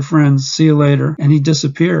some other friends. See you later. And he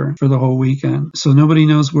disappeared for the whole weekend. So nobody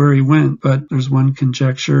knows where he went, but there's one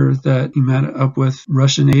conjecture that he met up with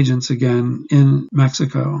Russian agents again in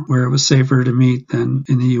Mexico, where it was safer to meet than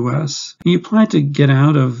in the U.S. He applied to get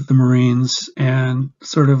out of the Marines, and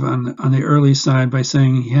sort of on the early side by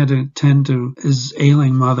saying he had to tend to his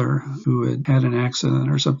ailing mother who had an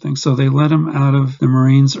accident or something. So they let him out of the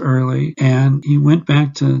Marines early, and he went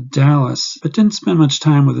back to Dallas, but didn't spend much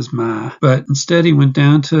time with his ma. But instead he went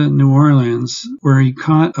down to New Orleans, where he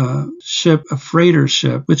caught a freighter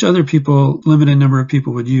ship, which other people, limited number of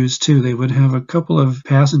people would use too. They would have a couple of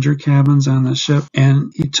passenger cabins on the ship,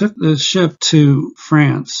 and he took the ship to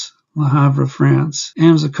France. Le Havre, France. And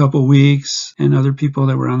it was a couple weeks, and other people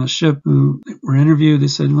that were on the ship who were interviewed, they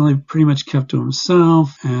said, well, he pretty much kept to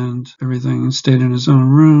himself and everything, and stayed in his own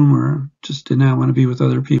room or just did not want to be with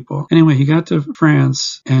other people. Anyway, he got to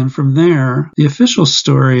France, and from there, the official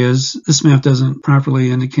story is, this map doesn't properly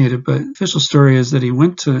indicate it, but the official story is that he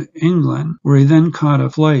went to England, where he then caught a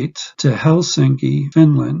flight to Helsinki,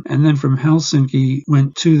 Finland, and then from Helsinki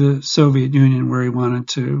went to the Soviet Union, where he wanted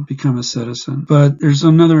to become a citizen. But there's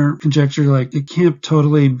another conjecture, like it can't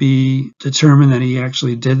totally be determined that he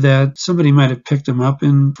actually did that. Somebody might have picked him up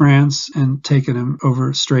in France and taken him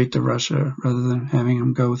over straight to Russia rather than having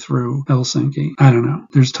him go through Helsinki. I don't know.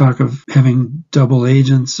 There's talk of having double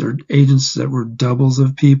agents or agents that were doubles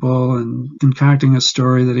of people, and concocting a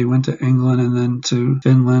story that he went to England and then to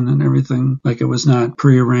Finland and everything, like it was not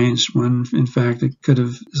prearranged, when in fact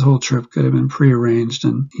his whole trip could have been prearranged,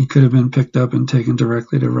 and he could have been picked up and taken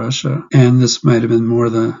directly to Russia. And this might have been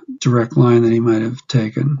more the direct line that he might have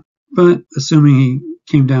taken. But assuming he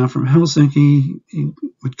came down from Helsinki, he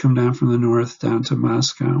would come down from the north down to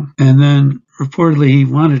Moscow. And then reportedly he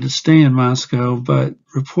wanted to stay in Moscow, but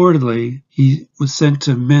reportedly he was sent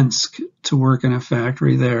to Minsk to work in a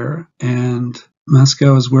factory there. And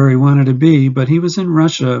Moscow is where he wanted to be, but he was in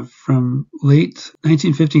Russia from late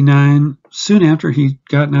 1959, soon after he'd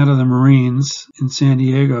gotten out of the Marines in San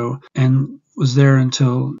Diego, and was there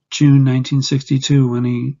until June 1962 when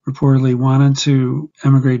he reportedly wanted to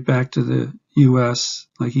emigrate back to the U.S.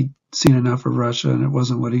 Like he'd seen enough of Russia and it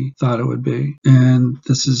wasn't what he thought it would be. And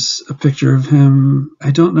this is a picture of him.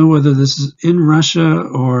 I don't know whether this is in Russia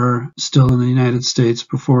or still in the United States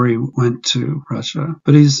before he went to Russia.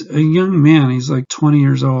 But he's a young man. He's like 20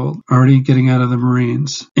 years old, already getting out of the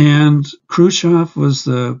Marines. And Khrushchev was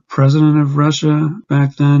the president of Russia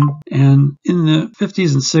back then. And in the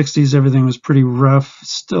 50s and 60s, everything was pretty rough,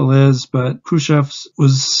 still is, but Khrushchev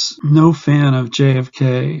was no fan of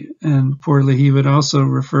JFK. And reportedly, he would also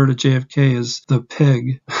refer to JFK as the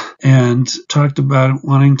pig and talked about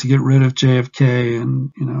wanting to get rid of JFK.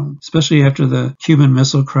 And, especially after the Cuban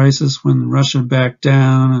Missile Crisis, when Russia backed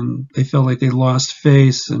down and they felt like they lost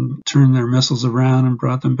face and turned their missiles around and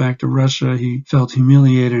brought them back to Russia, he felt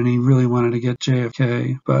humiliated and he really wanted to get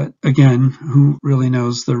JFK. But again, who really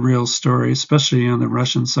knows the real story, especially on the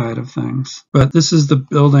Russian side of things. But this is the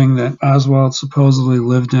building that Oswald supposedly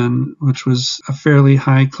lived in, which was a fairly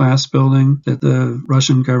high-class building that the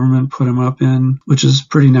Russian government put him up in, which is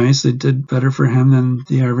pretty nice. They did better for him than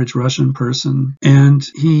the average Russian person. And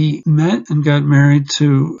he met and got married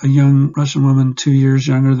to a young Russian woman 2 years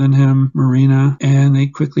younger than him, Marina, and they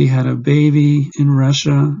quickly had a baby in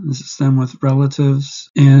Russia. This is them with relatives.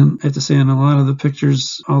 And I have to say, in a lot of the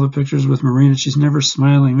pictures, all the pictures with Marina, she's never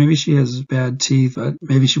smiling. Maybe she has bad teeth, but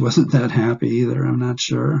maybe she wasn't that happy either. I'm not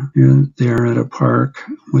sure. Here they are at a park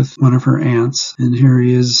with one of her aunts, and here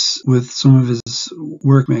he is with some of his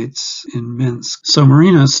workmates in Minsk. So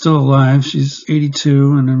Marina is still alive. She's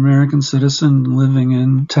 82 and an American citizen living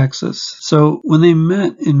in Texas. So when they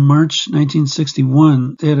met in March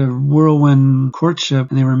 1961, they had a whirlwind courtship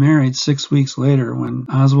and they were married 6 weeks later when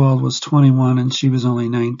Oswald was 21 and she was only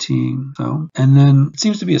 19. And then it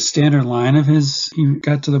seems to be a standard line of his. He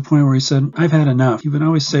got to the point where he said, "I've had enough." He would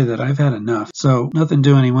always say that, "I've had enough." So nothing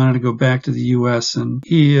doing. He wanted to go back to the U.S. and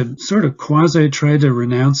he had sort of quasi tried to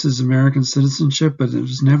renounce his American citizenship, but it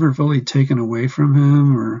was never fully taken away from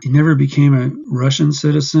him, or he never became a Russian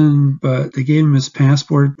citizen, but they gave him his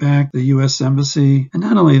passport back, the U.S. Embassy. And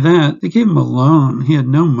not only that, they gave him a loan. He had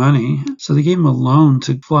no money, so they gave him a loan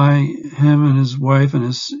to fly him and his wife and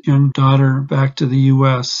his young daughter back to the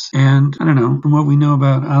U.S. And I don't know, from what we know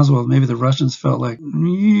about Oswald, maybe the Russians felt like,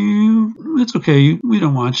 it's okay, we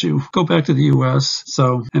don't want you. Go back to the U.S.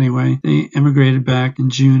 So anyway, they emigrated back in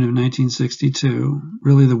June of 1962,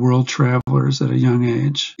 really the world travelers at a young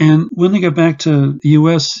age. And when they got back to the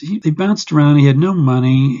U.S., they bounced around. He had no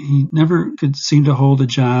money. He never could seem to hold a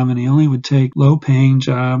job, and he only would take low-paying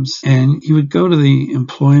jobs. And he would go to the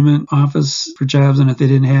employment office for jobs, and if they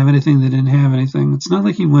didn't have anything, they didn't have anything. It's not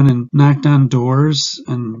like he went and knocked on doors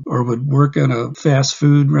or would work at a fast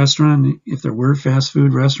food restaurant. If there were fast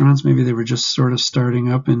food restaurants, maybe they were just sort of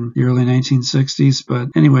starting up in the early 1960s. But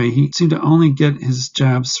anyway, he seemed to only get his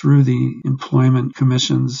jobs through the employment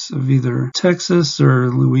commissions of either Texas or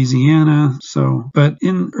Louisiana. But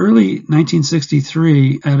in early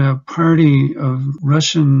 1963, at a party of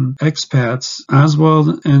Russian expats,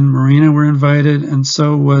 Oswald and Marina were invited, and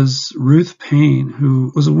so was Ruth Payne,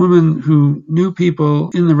 who was a woman who knew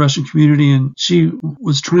people in the Russian community, and she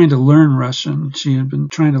was trying to learn Russian. She had been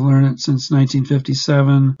trying to learn it since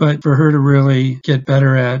 1957, but for her to really get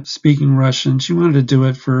better at speaking Russian, she wanted to do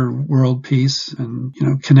it for world peace and,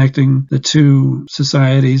 connecting the two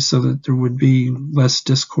societies so that there would be less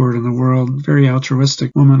discord in the world. Very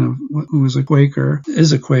altruistic woman who was a Quaker,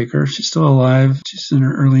 is a Quaker. She's still alive. She's in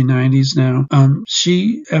her early 90s now.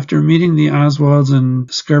 She, after meeting the Oswalds and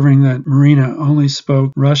discovering that Marina only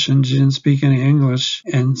spoke Russian, she didn't speak any English,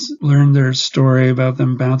 and learned their story about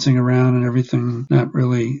them bouncing around and everything, not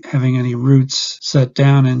really having any roots set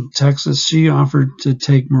down in Texas, she offered to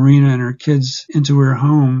take Marina and her kids into her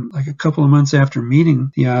home like a couple of months after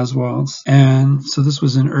meeting the Oswalds. And so this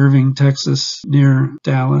was in Irving, Texas, near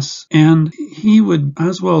Dallas. And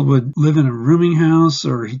Oswald would live in a rooming house,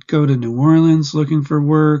 or he'd go to New Orleans looking for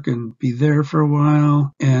work and be there for a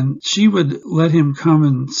while. And she would let him come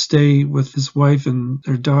and stay with his wife and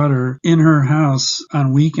their daughter in her house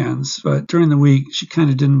on weekends. But during the week, she kind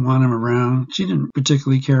of didn't want him around. She didn't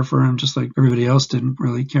particularly care for him, just like everybody else didn't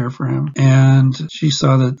really care for him. And she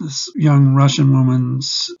saw that this young Russian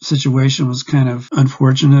woman's situation was kind of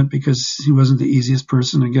unfortunate because he wasn't the easiest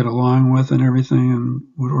person to get along with and everything, and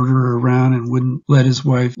would order her around and wouldn't let his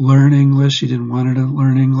wife learn English. He didn't want her to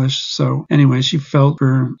learn English. So anyway, she felt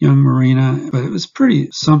for young Marina, but it was pretty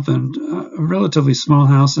something, a relatively small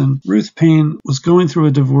house. And Ruth Paine was going through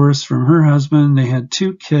a divorce from her husband. They had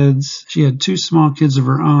 2 kids. She had 2 small kids of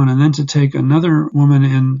her own. And then to take another woman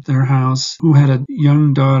in their house who had a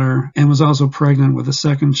young daughter and was also pregnant with a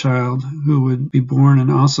second child who would be born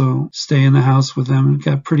and also stay in the house with them. It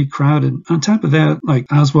got pretty crowded. On top of that,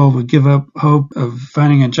 like Oswald would give up hope of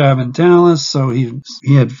finding a job in Dallas, so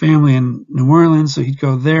he had family in New Orleans, so he'd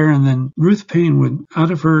go there. And then Ruth Paine would,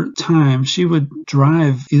 out of her time, she would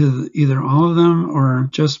drive either all of them or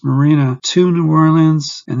just Marina to New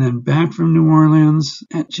Orleans and then back from New Orleans.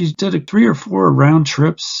 And she did 3 or 4 round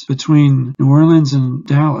trips between New Orleans and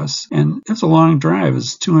Dallas, and it's a long drive.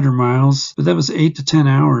 It's 200 miles, but that was 8 to 10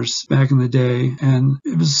 hours back in the day, and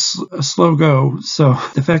it was a slow go. So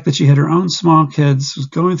the fact that she had her own small kids, was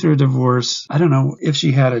going through a divorce, I don't know if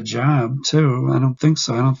she had a job too. I don't think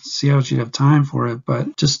so. I don't see how she'd have time for it,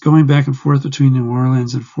 but just going back and forth between New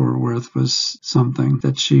Orleans and Fort Worth was something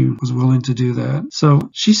that she was willing to do that. So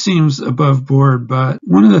she seems above board, but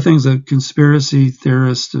one of the things that conspiracy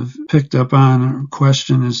theorists have picked up on or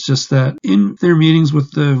questioned is just that in their meetings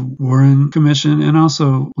with the Warren Commission and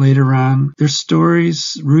also later on, their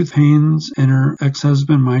stories, Ruth Paine's and her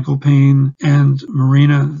ex-husband Michael Paine and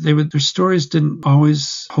Marina, their stories didn't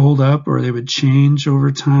always hold up, or they would change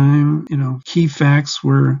over time. Key facts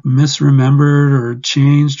were misremembered or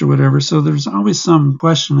changed or whatever. So there's always some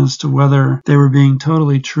question as to whether they were being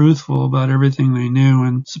totally truthful about everything they knew.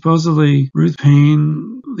 And supposedly Ruth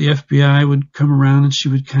Paine, the FBI would come around and she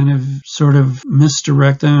would kind of sort of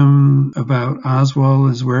misdirect them about Oswald,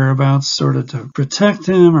 his whereabouts, sort of to protect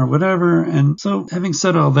him or whatever. And so having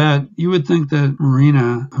said all that, you would think that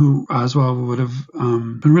Marina, who Oswald would have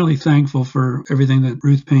been really thankful for everything that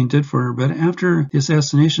Ruth Paine did for her. But after the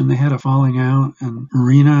assassination, they had a falling out, and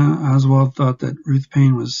Marina, Oswald thought that Ruth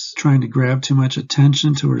Paine was trying to grab too much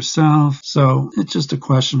attention to herself. So it's just a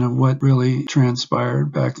question of what really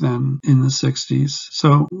transpired back then in the 60s.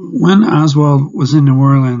 So when Oswald was in New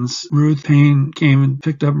Orleans, Ruth Paine came and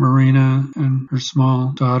picked up Marina and her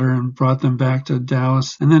small daughter and brought them back to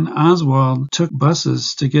Dallas. And then Oswald took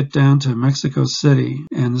buses to get down to Mexico City.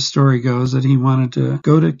 And the story goes that he wanted to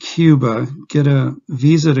go to Cuba, get a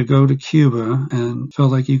visa to go to Cuba, and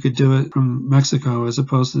felt like you could do it from Mexico as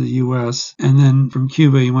opposed to the U.S. And then from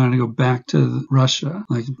Cuba, he wanted to go back to Russia.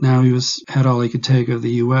 Like now he had all he could take of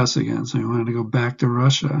the U.S. again, so he wanted to go back to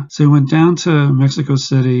Russia. So he went down to Mexico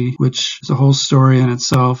City, which is a whole story in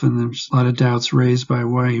itself, and there's a lot of doubts raised by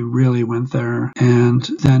why he really went there. And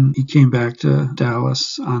then he came back to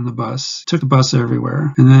Dallas on the bus, took the bus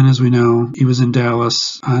everywhere. And then, as we know, he was in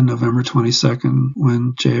Dallas on November 22nd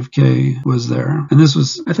when JFK was there. And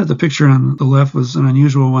I thought the picture on the left was an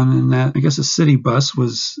unusual one in that I guess a city bus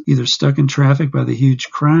was either stuck in traffic by the huge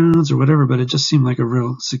crowds or whatever, but it just seemed like a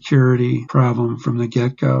real security problem from the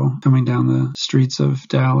get-go coming down the streets of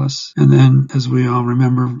Dallas. And then, as we all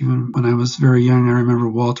remember, even when I was very young, I remember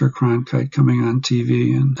Walter Cronkite coming on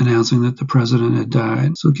TV and announcing that the president had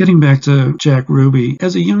died. So getting back to Jack Ruby,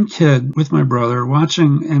 as a young kid with my brother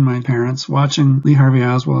and my parents watching Lee Harvey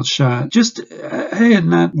Oswald shot, I had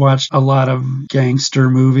not watched a lot of gangster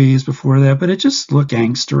movies before that, but it just looked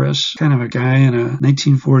gangsterish. Kind of a guy in a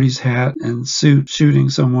 1940s hat and suit shooting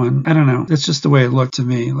someone. I don't know. That's just the way it looked to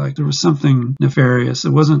me. Like there was something nefarious.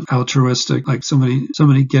 It wasn't altruistic, like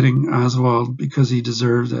somebody getting Oswald because he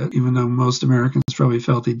deserved it, even though most Americans probably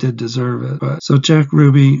felt he did deserve it. But so Jack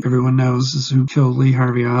Ruby, everyone knows, is who killed Lee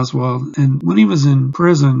Harvey Oswald. And when he was in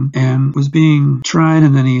prison and was being tried,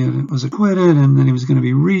 and then he was acquitted, and then he was going to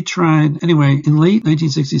be retried. Anyway, in late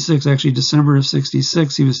 1966, actually December of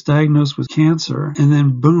 66, he was diagnosed with cancer, and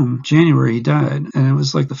then boom, January he died. And it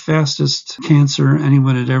was like the fastest cancer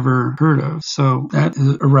anyone had ever heard of. So that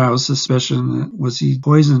aroused suspicion that was he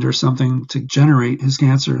poisoned or something to generate his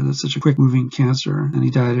cancer. That's such a quick moving cancer, and he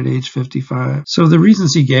died at age 55. So the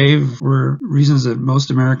reasons he gave were reasons that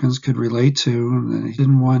most Americans could relate to, and that he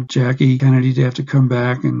didn't want Jackie Kennedy to have to come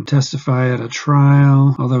back and testify at a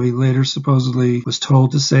trial, although he later supposedly was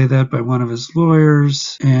told to say that by one of his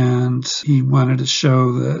lawyers, and he wanted to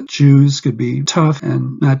show that Jews could be tough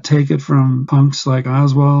and not take it from punks like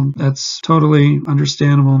Oswald. That's totally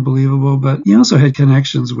understandable and believable, but he also had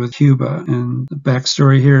connections with Cuba, and the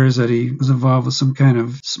backstory here is that he was involved with some kind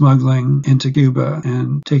of smuggling into Cuba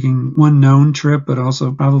and taking one known trip, but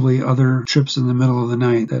also probably other trips in the middle of the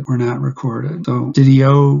night that were not recorded. So did he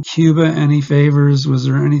owe Cuba any favors? Was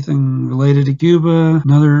there anything related to Cuba?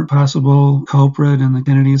 Another possible culprit in the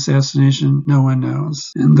Kennedy assassination? No one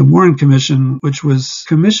knows. And the Warren Commission, which was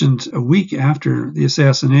commissioned a week after the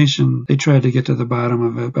assassination, assassination, they tried to get to the bottom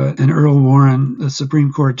of it. And Earl Warren, the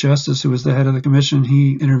Supreme Court Justice who was the head of the commission,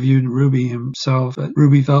 he interviewed Ruby himself. But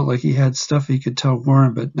Ruby felt like he had stuff he could tell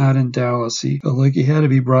Warren, but not in Dallas. He felt like he had to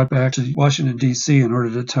be brought back to Washington, D.C. in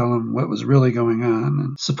order to tell him what was really going on.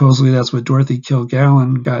 And supposedly that's what Dorothy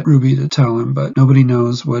Kilgallen got Ruby to tell him, but nobody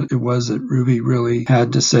knows what it was that Ruby really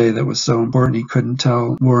had to say that was so important he couldn't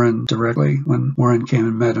tell Warren directly when Warren came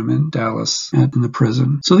and met him in Dallas in the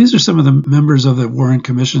prison. So these are some of the members of the Warren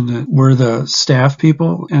Commission that were the staff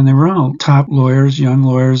people, and they were all top lawyers, young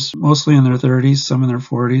lawyers, mostly in their 30s, some in their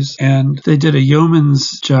 40s, and they did a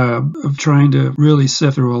yeoman's job of trying to really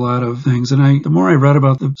sift through a lot of things. And the more I read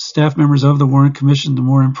about the staff members of the Warren Commission, the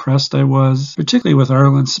more impressed I was, particularly with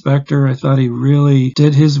Arlen Specter. I thought he really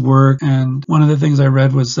did his work, and one of the things I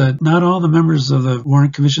read was that not all the members of the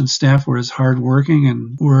Warren Commission staff were as hardworking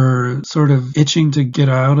and were sort of itching to get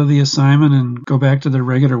out of the assignment and go back to their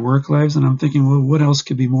regular work lives. And I'm thinking, well, what else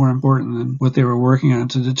could be more important than what they were working on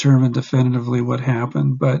to determine definitively what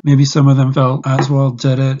happened? But maybe some of them felt Oswald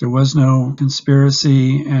did it. There was no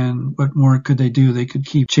conspiracy, and what more could they do? They could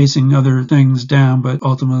keep chasing other things down, but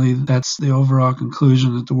ultimately that's the overall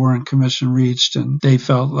conclusion that the Warren Commission reached, and they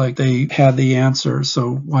felt like they had the answer,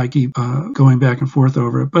 so why keep going back and forth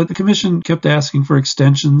over it? But the commission kept asking for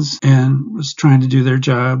extensions and was trying to do their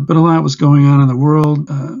job, but a lot was going on in the world.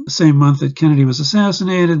 The same month that Kennedy was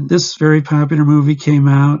assassinated, this very popular movie came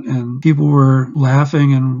out, and people were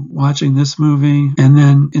laughing and watching this movie. And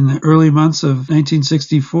then in the early months of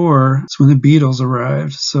 1964, it's when the Beatles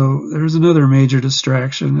arrived. So there was another major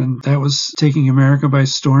distraction, and that was taking America by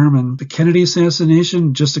storm. And the Kennedy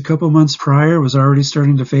assassination, just a couple months prior, was already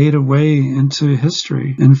starting to fade away into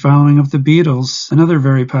history. And following up the Beatles, another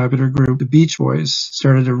very popular group, the Beach Boys,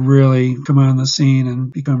 started to really come on the scene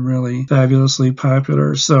and become really fabulously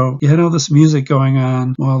popular. So you had all this music going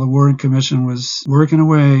on while the Warren Commission was working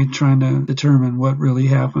away trying to determine what really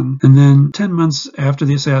happened. And then 10 months after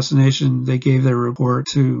the assassination, they gave their report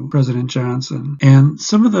to President Johnson. And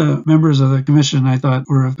some of the members of the commission I thought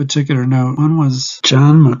were of particular note. One was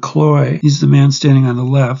John McCloy. He's the man standing on the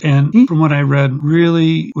left. And he, from what I read,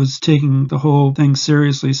 really was taking the whole thing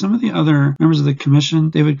seriously. Some of the other members of the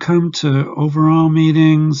commission, they would come to overall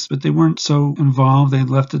meetings, but they weren't so involved. They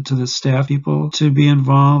left it to the staff people to be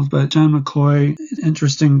involved. But John McCloy,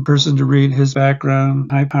 interesting person to read his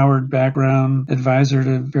background, high-powered background, advisor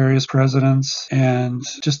to various presidents, and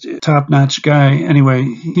just a top-notch guy. Anyway,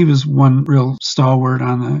 he was one real stalwart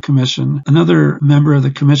on the commission. Another member of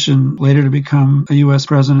the commission later to become a U.S.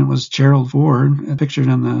 president was Gerald Ford, pictured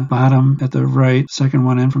on the bottom at the right, second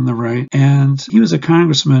one in from the right. And he was a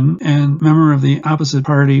congressman and member of the opposite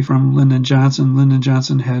party from Lyndon Johnson. Lyndon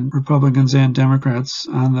Johnson had Republicans and Democrats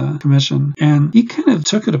on the commission. And he kind of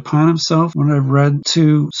took it upon himself, when I've read,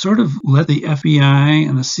 to sort of let the FBI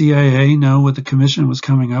and the CIA know what the commission was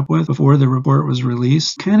coming up with before the report was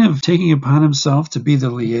released, kind of taking upon himself to be the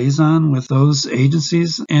liaison with those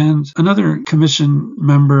agencies. And another commission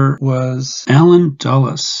member was Allen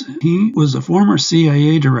Dulles. He was a former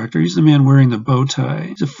CIA director. He's the man wearing the bow tie.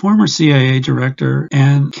 He's a former CIA director,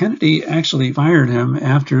 and Kennedy actually fired him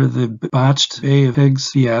after the botched Bay of Pigs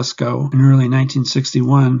fiasco in early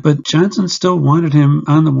 1961. But Johnson still wanted him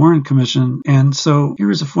on the Warren Commission, and so here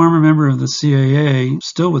was a former member of the CIA,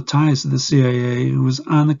 still with ties to the CIA, who was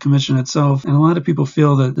on the commission itself. And a lot of people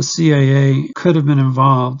feel that the CIA could have been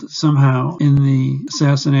involved somehow in the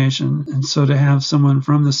assassination, and so to have someone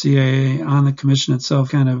from the CIA on the commission itself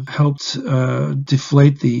kind of helped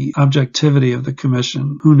deflate the objectivity of the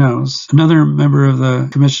commission. Who knows? Another member of the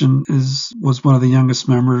commission was one of the youngest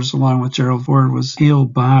members, along with Gerald Ford, was Hale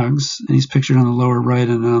Boggs, and he's pictured on the lower right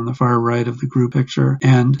and on the far right of the group picture.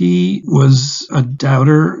 And he was a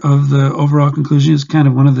doubter of the overall conclusion. He was kind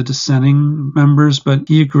of one of the dissenting members, but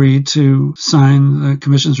he agreed to sign the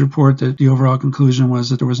commission's report that the overall conclusion was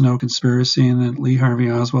that there was no conspiracy and that Lee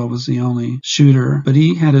Harvey Oswald was the only shooter. But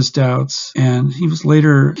he had his doubts, and he was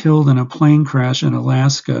later killed in a plane crash in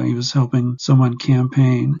Alaska. He was helping someone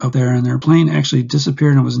campaign up there, and their plane actually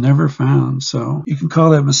disappeared and was never found. So you can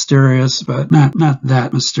call that mysterious, but not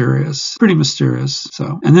that mysterious. Pretty mysterious.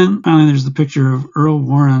 So, and then finally there's the picture of Earl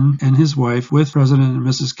Warren and his wife with President and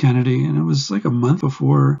Mrs. Kennedy, and it was like a month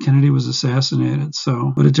before Kennedy was assassinated.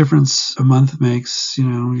 So what a difference a month makes. You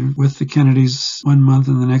know, you're with the Kennedys one month,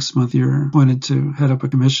 and the next month you're appointed to head up a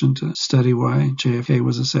commission to study why JFK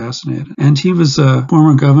was assassinated. And he was a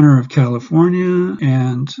former governor of California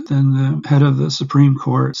and then the head of the Supreme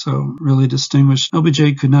Court, so really distinguished.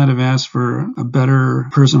 LBJ could not have asked for a better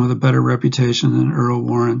person with a better reputation than Earl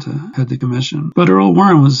Warren to head the commission. But Earl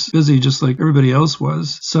Warren was busy just like everybody else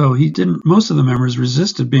was, so he didn't. Most of the members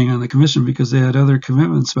resisted being on the commission because because they had other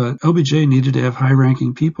commitments, but LBJ needed to have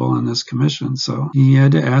high-ranking people on this commission, so he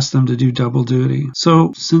had to ask them to do double duty.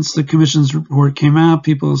 So since the commission's report came out,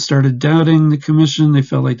 people started doubting the commission. They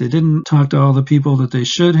felt like they didn't talk to all the people that they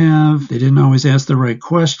should have. They didn't always ask the right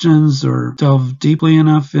questions or delve deeply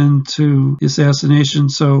enough into the assassination.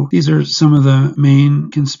 So these are some of the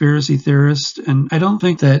main conspiracy theorists, and I don't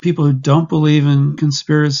think that people who don't believe in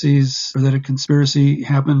conspiracies or that a conspiracy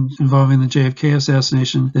happened involving the JFK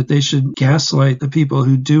assassination, that they should gaslight the people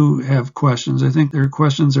who do have questions. I think their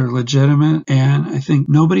questions are legitimate, and I think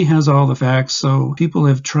nobody has all the facts, so people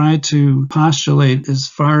have tried to postulate as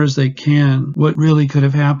far as they can what really could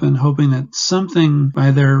have happened, hoping that something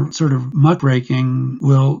by their sort of muckraking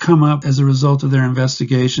will come up as a result of their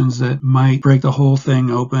investigations that might break the whole thing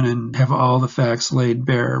open and have all the facts laid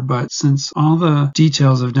bare. But since all the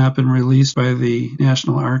details have not been released by the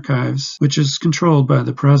National Archives, which is controlled by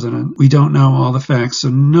the president, we don't know all the facts, so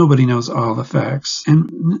nobody knows all the facts.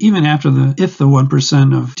 And even after if the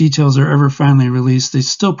 1% of details are ever finally released, they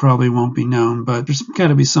still probably won't be known, but there's got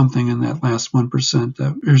to be something in that last 1%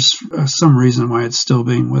 that there's some reason why it's still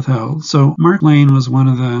being withheld. So Mark Lane was one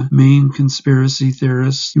of the main conspiracy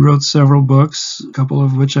theorists. He wrote several books, a couple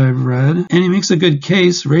of which I've read, and he makes a good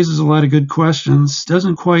case, raises a lot of good questions,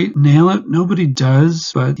 doesn't quite nail it. Nobody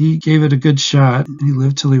does, but he gave it a good shot. He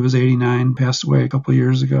lived till he was 89, passed away a couple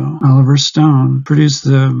years ago. Oliver Stone produced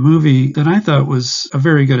the movie that I thought was a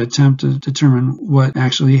very good attempt to determine what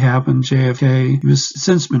actually happened. JFK. He was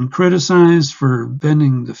since been criticized for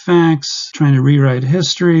bending the facts, trying to rewrite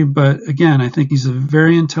history, but again, I think he's a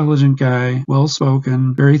very intelligent guy,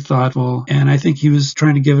 well-spoken, very thoughtful, and I think he was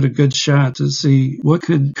trying to give it a good shot to see what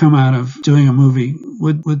could come out of doing a movie.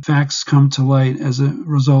 Would facts come to light as a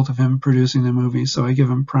result of him producing the movie? So I give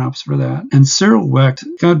him props for that. And Cyril Wecht,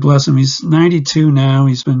 God bless him, he's 92 now.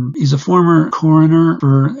 He's a former coroner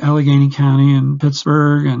for Allegheny County in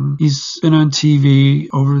Pittsburgh, and he's been on TV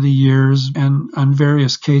over the years and on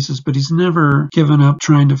various cases, but he's never given up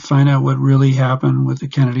trying to find out what really happened with the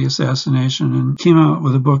Kennedy assassination, and came out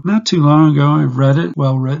with a book not too long ago. I've read it,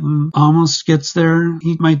 well written, almost gets there.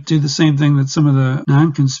 He might do the same thing that some of the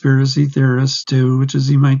non-conspiracy theorists do, which is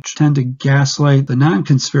he might tend to gaslight the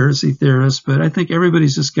non-conspiracy theorists, but I think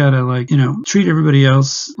everybody's just got to treat everybody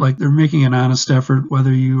else like they're making an honest effort,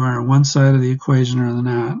 whether you are on one side of the equation or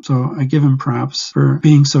not. So I give him props for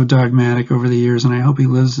being so dogmatic over the years, and I hope he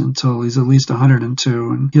lives until he's at least 102,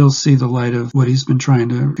 and he'll see the light of what he's been trying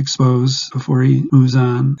to expose before he moves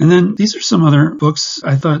on. And then these are some other books.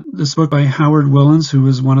 I thought this book by Howard Willens, who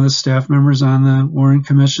was one of the staff members on the Warren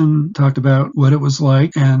Commission, talked about what it was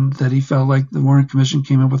like and that he felt like the Warren Commission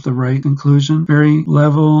came up with the right conclusion. Very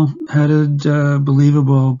level-headed,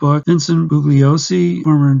 believable book. Vincent Bugliosi,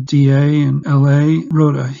 former DA in LA,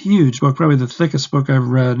 wrote a huge book, probably the thickest book I've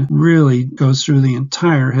read. Really goes through the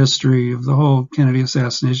entire history of the whole Kennedy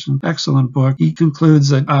assassination. Excellent book. He concludes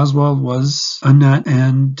that Oswald was a nut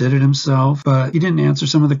and did it himself, but he didn't answer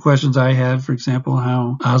some of the questions I had. For example,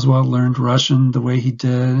 how Oswald learned Russian the way he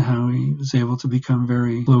did, how he was able to become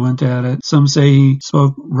very fluent at it. Some say he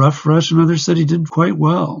spoke rough Russian, others said he did quite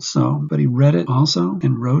well. But he read it also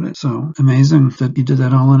and wrote it. So amazing that he did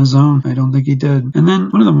that all on his own. I don't think he did. And then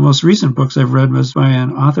one of the most recent books I've read was by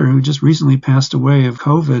an author who just recently passed away of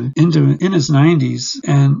COVID in his 90s.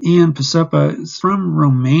 And Ian Pacepa is from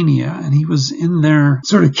Romania, and he was in their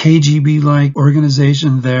sort of KGB-like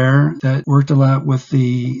organization there that worked a lot with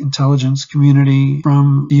the intelligence community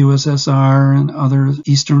from the USSR and other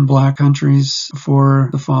Eastern Bloc countries before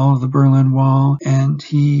the fall of the Berlin Wall. And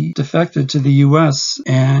he defected to the US,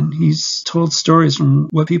 and he's told stories from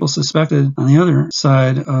what people suspected on the other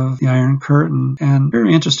side of the Iron Curtain. And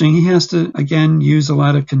very interesting. He has to, again, use a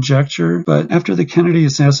lot of conjecture. But after the Kennedy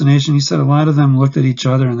assassination, he said a lot of them looked at each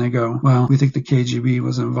other and they go, well, we think the KGB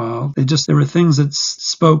was involved. There were things that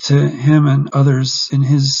spoke to him and others in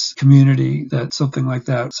his community that something like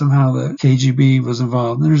that, somehow the KGB was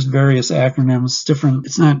involved. And there's various acronyms, different.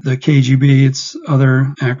 It's not the KGB, it's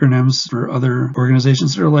other acronyms for other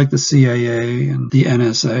organizations that are like the CIA and the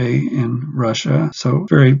NSA in Russia. So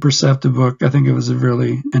very perceptive book. I think it was a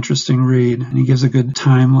really interesting read. And he gives a good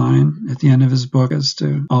timeline at the end of his book as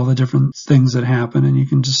to all the different things that happen. And you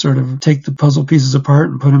can just sort of take the puzzle pieces apart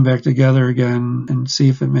and put them back together again and see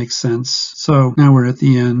if it makes sense. So now we're at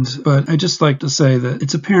the end. But I just like to say that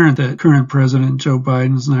it's apparent that current President Joe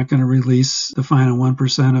Biden is not going to release the final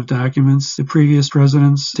 1% of documents. The previous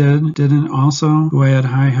presidents didn't also, who I had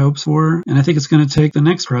high hopes for. And I think it's going to take the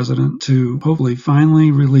next president to hopefully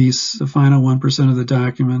finally release the final 1% of the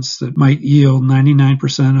documents that might yield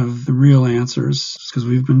 99% of the real answers, because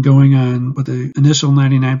we've been going on what the initial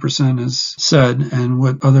 99% has said and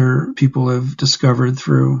what what other people have discovered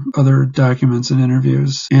through other documents and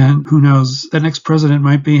interviews. And who knows, the next president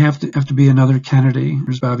might have to be another Kennedy.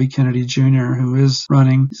 There's Bobby Kennedy Jr., who is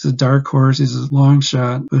running. He's a dark horse. He's a long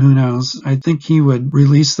shot, but who knows? I think he would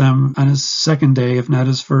release them on his second day, if not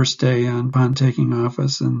his first day upon taking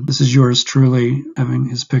office. And this is yours truly having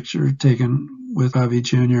his picture taken with Bobby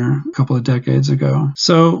Jr. a couple of decades ago.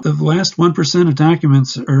 So the last 1% of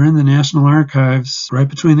documents are in the National Archives, right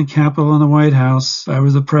between the Capitol and the White House. If I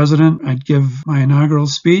was the president, I'd give my inaugural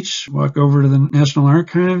speech, walk over to the National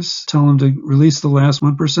Archives, tell them to release the last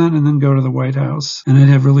 1%, and then go to the White House. And I'd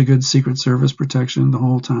have really good Secret Service protection the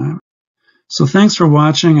whole time. So thanks for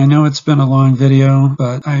watching. I know it's been a long video,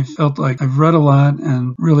 but I felt like I've read a lot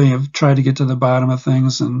and really have tried to get to the bottom of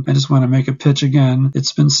things, and I just want to make a pitch again.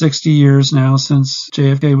 It's been 60 years now since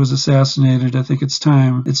JFK was assassinated. I think it's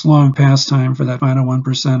long past time for that final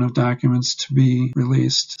 1% of documents to be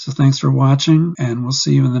released. So thanks for watching, and we'll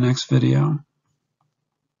see you in the next video.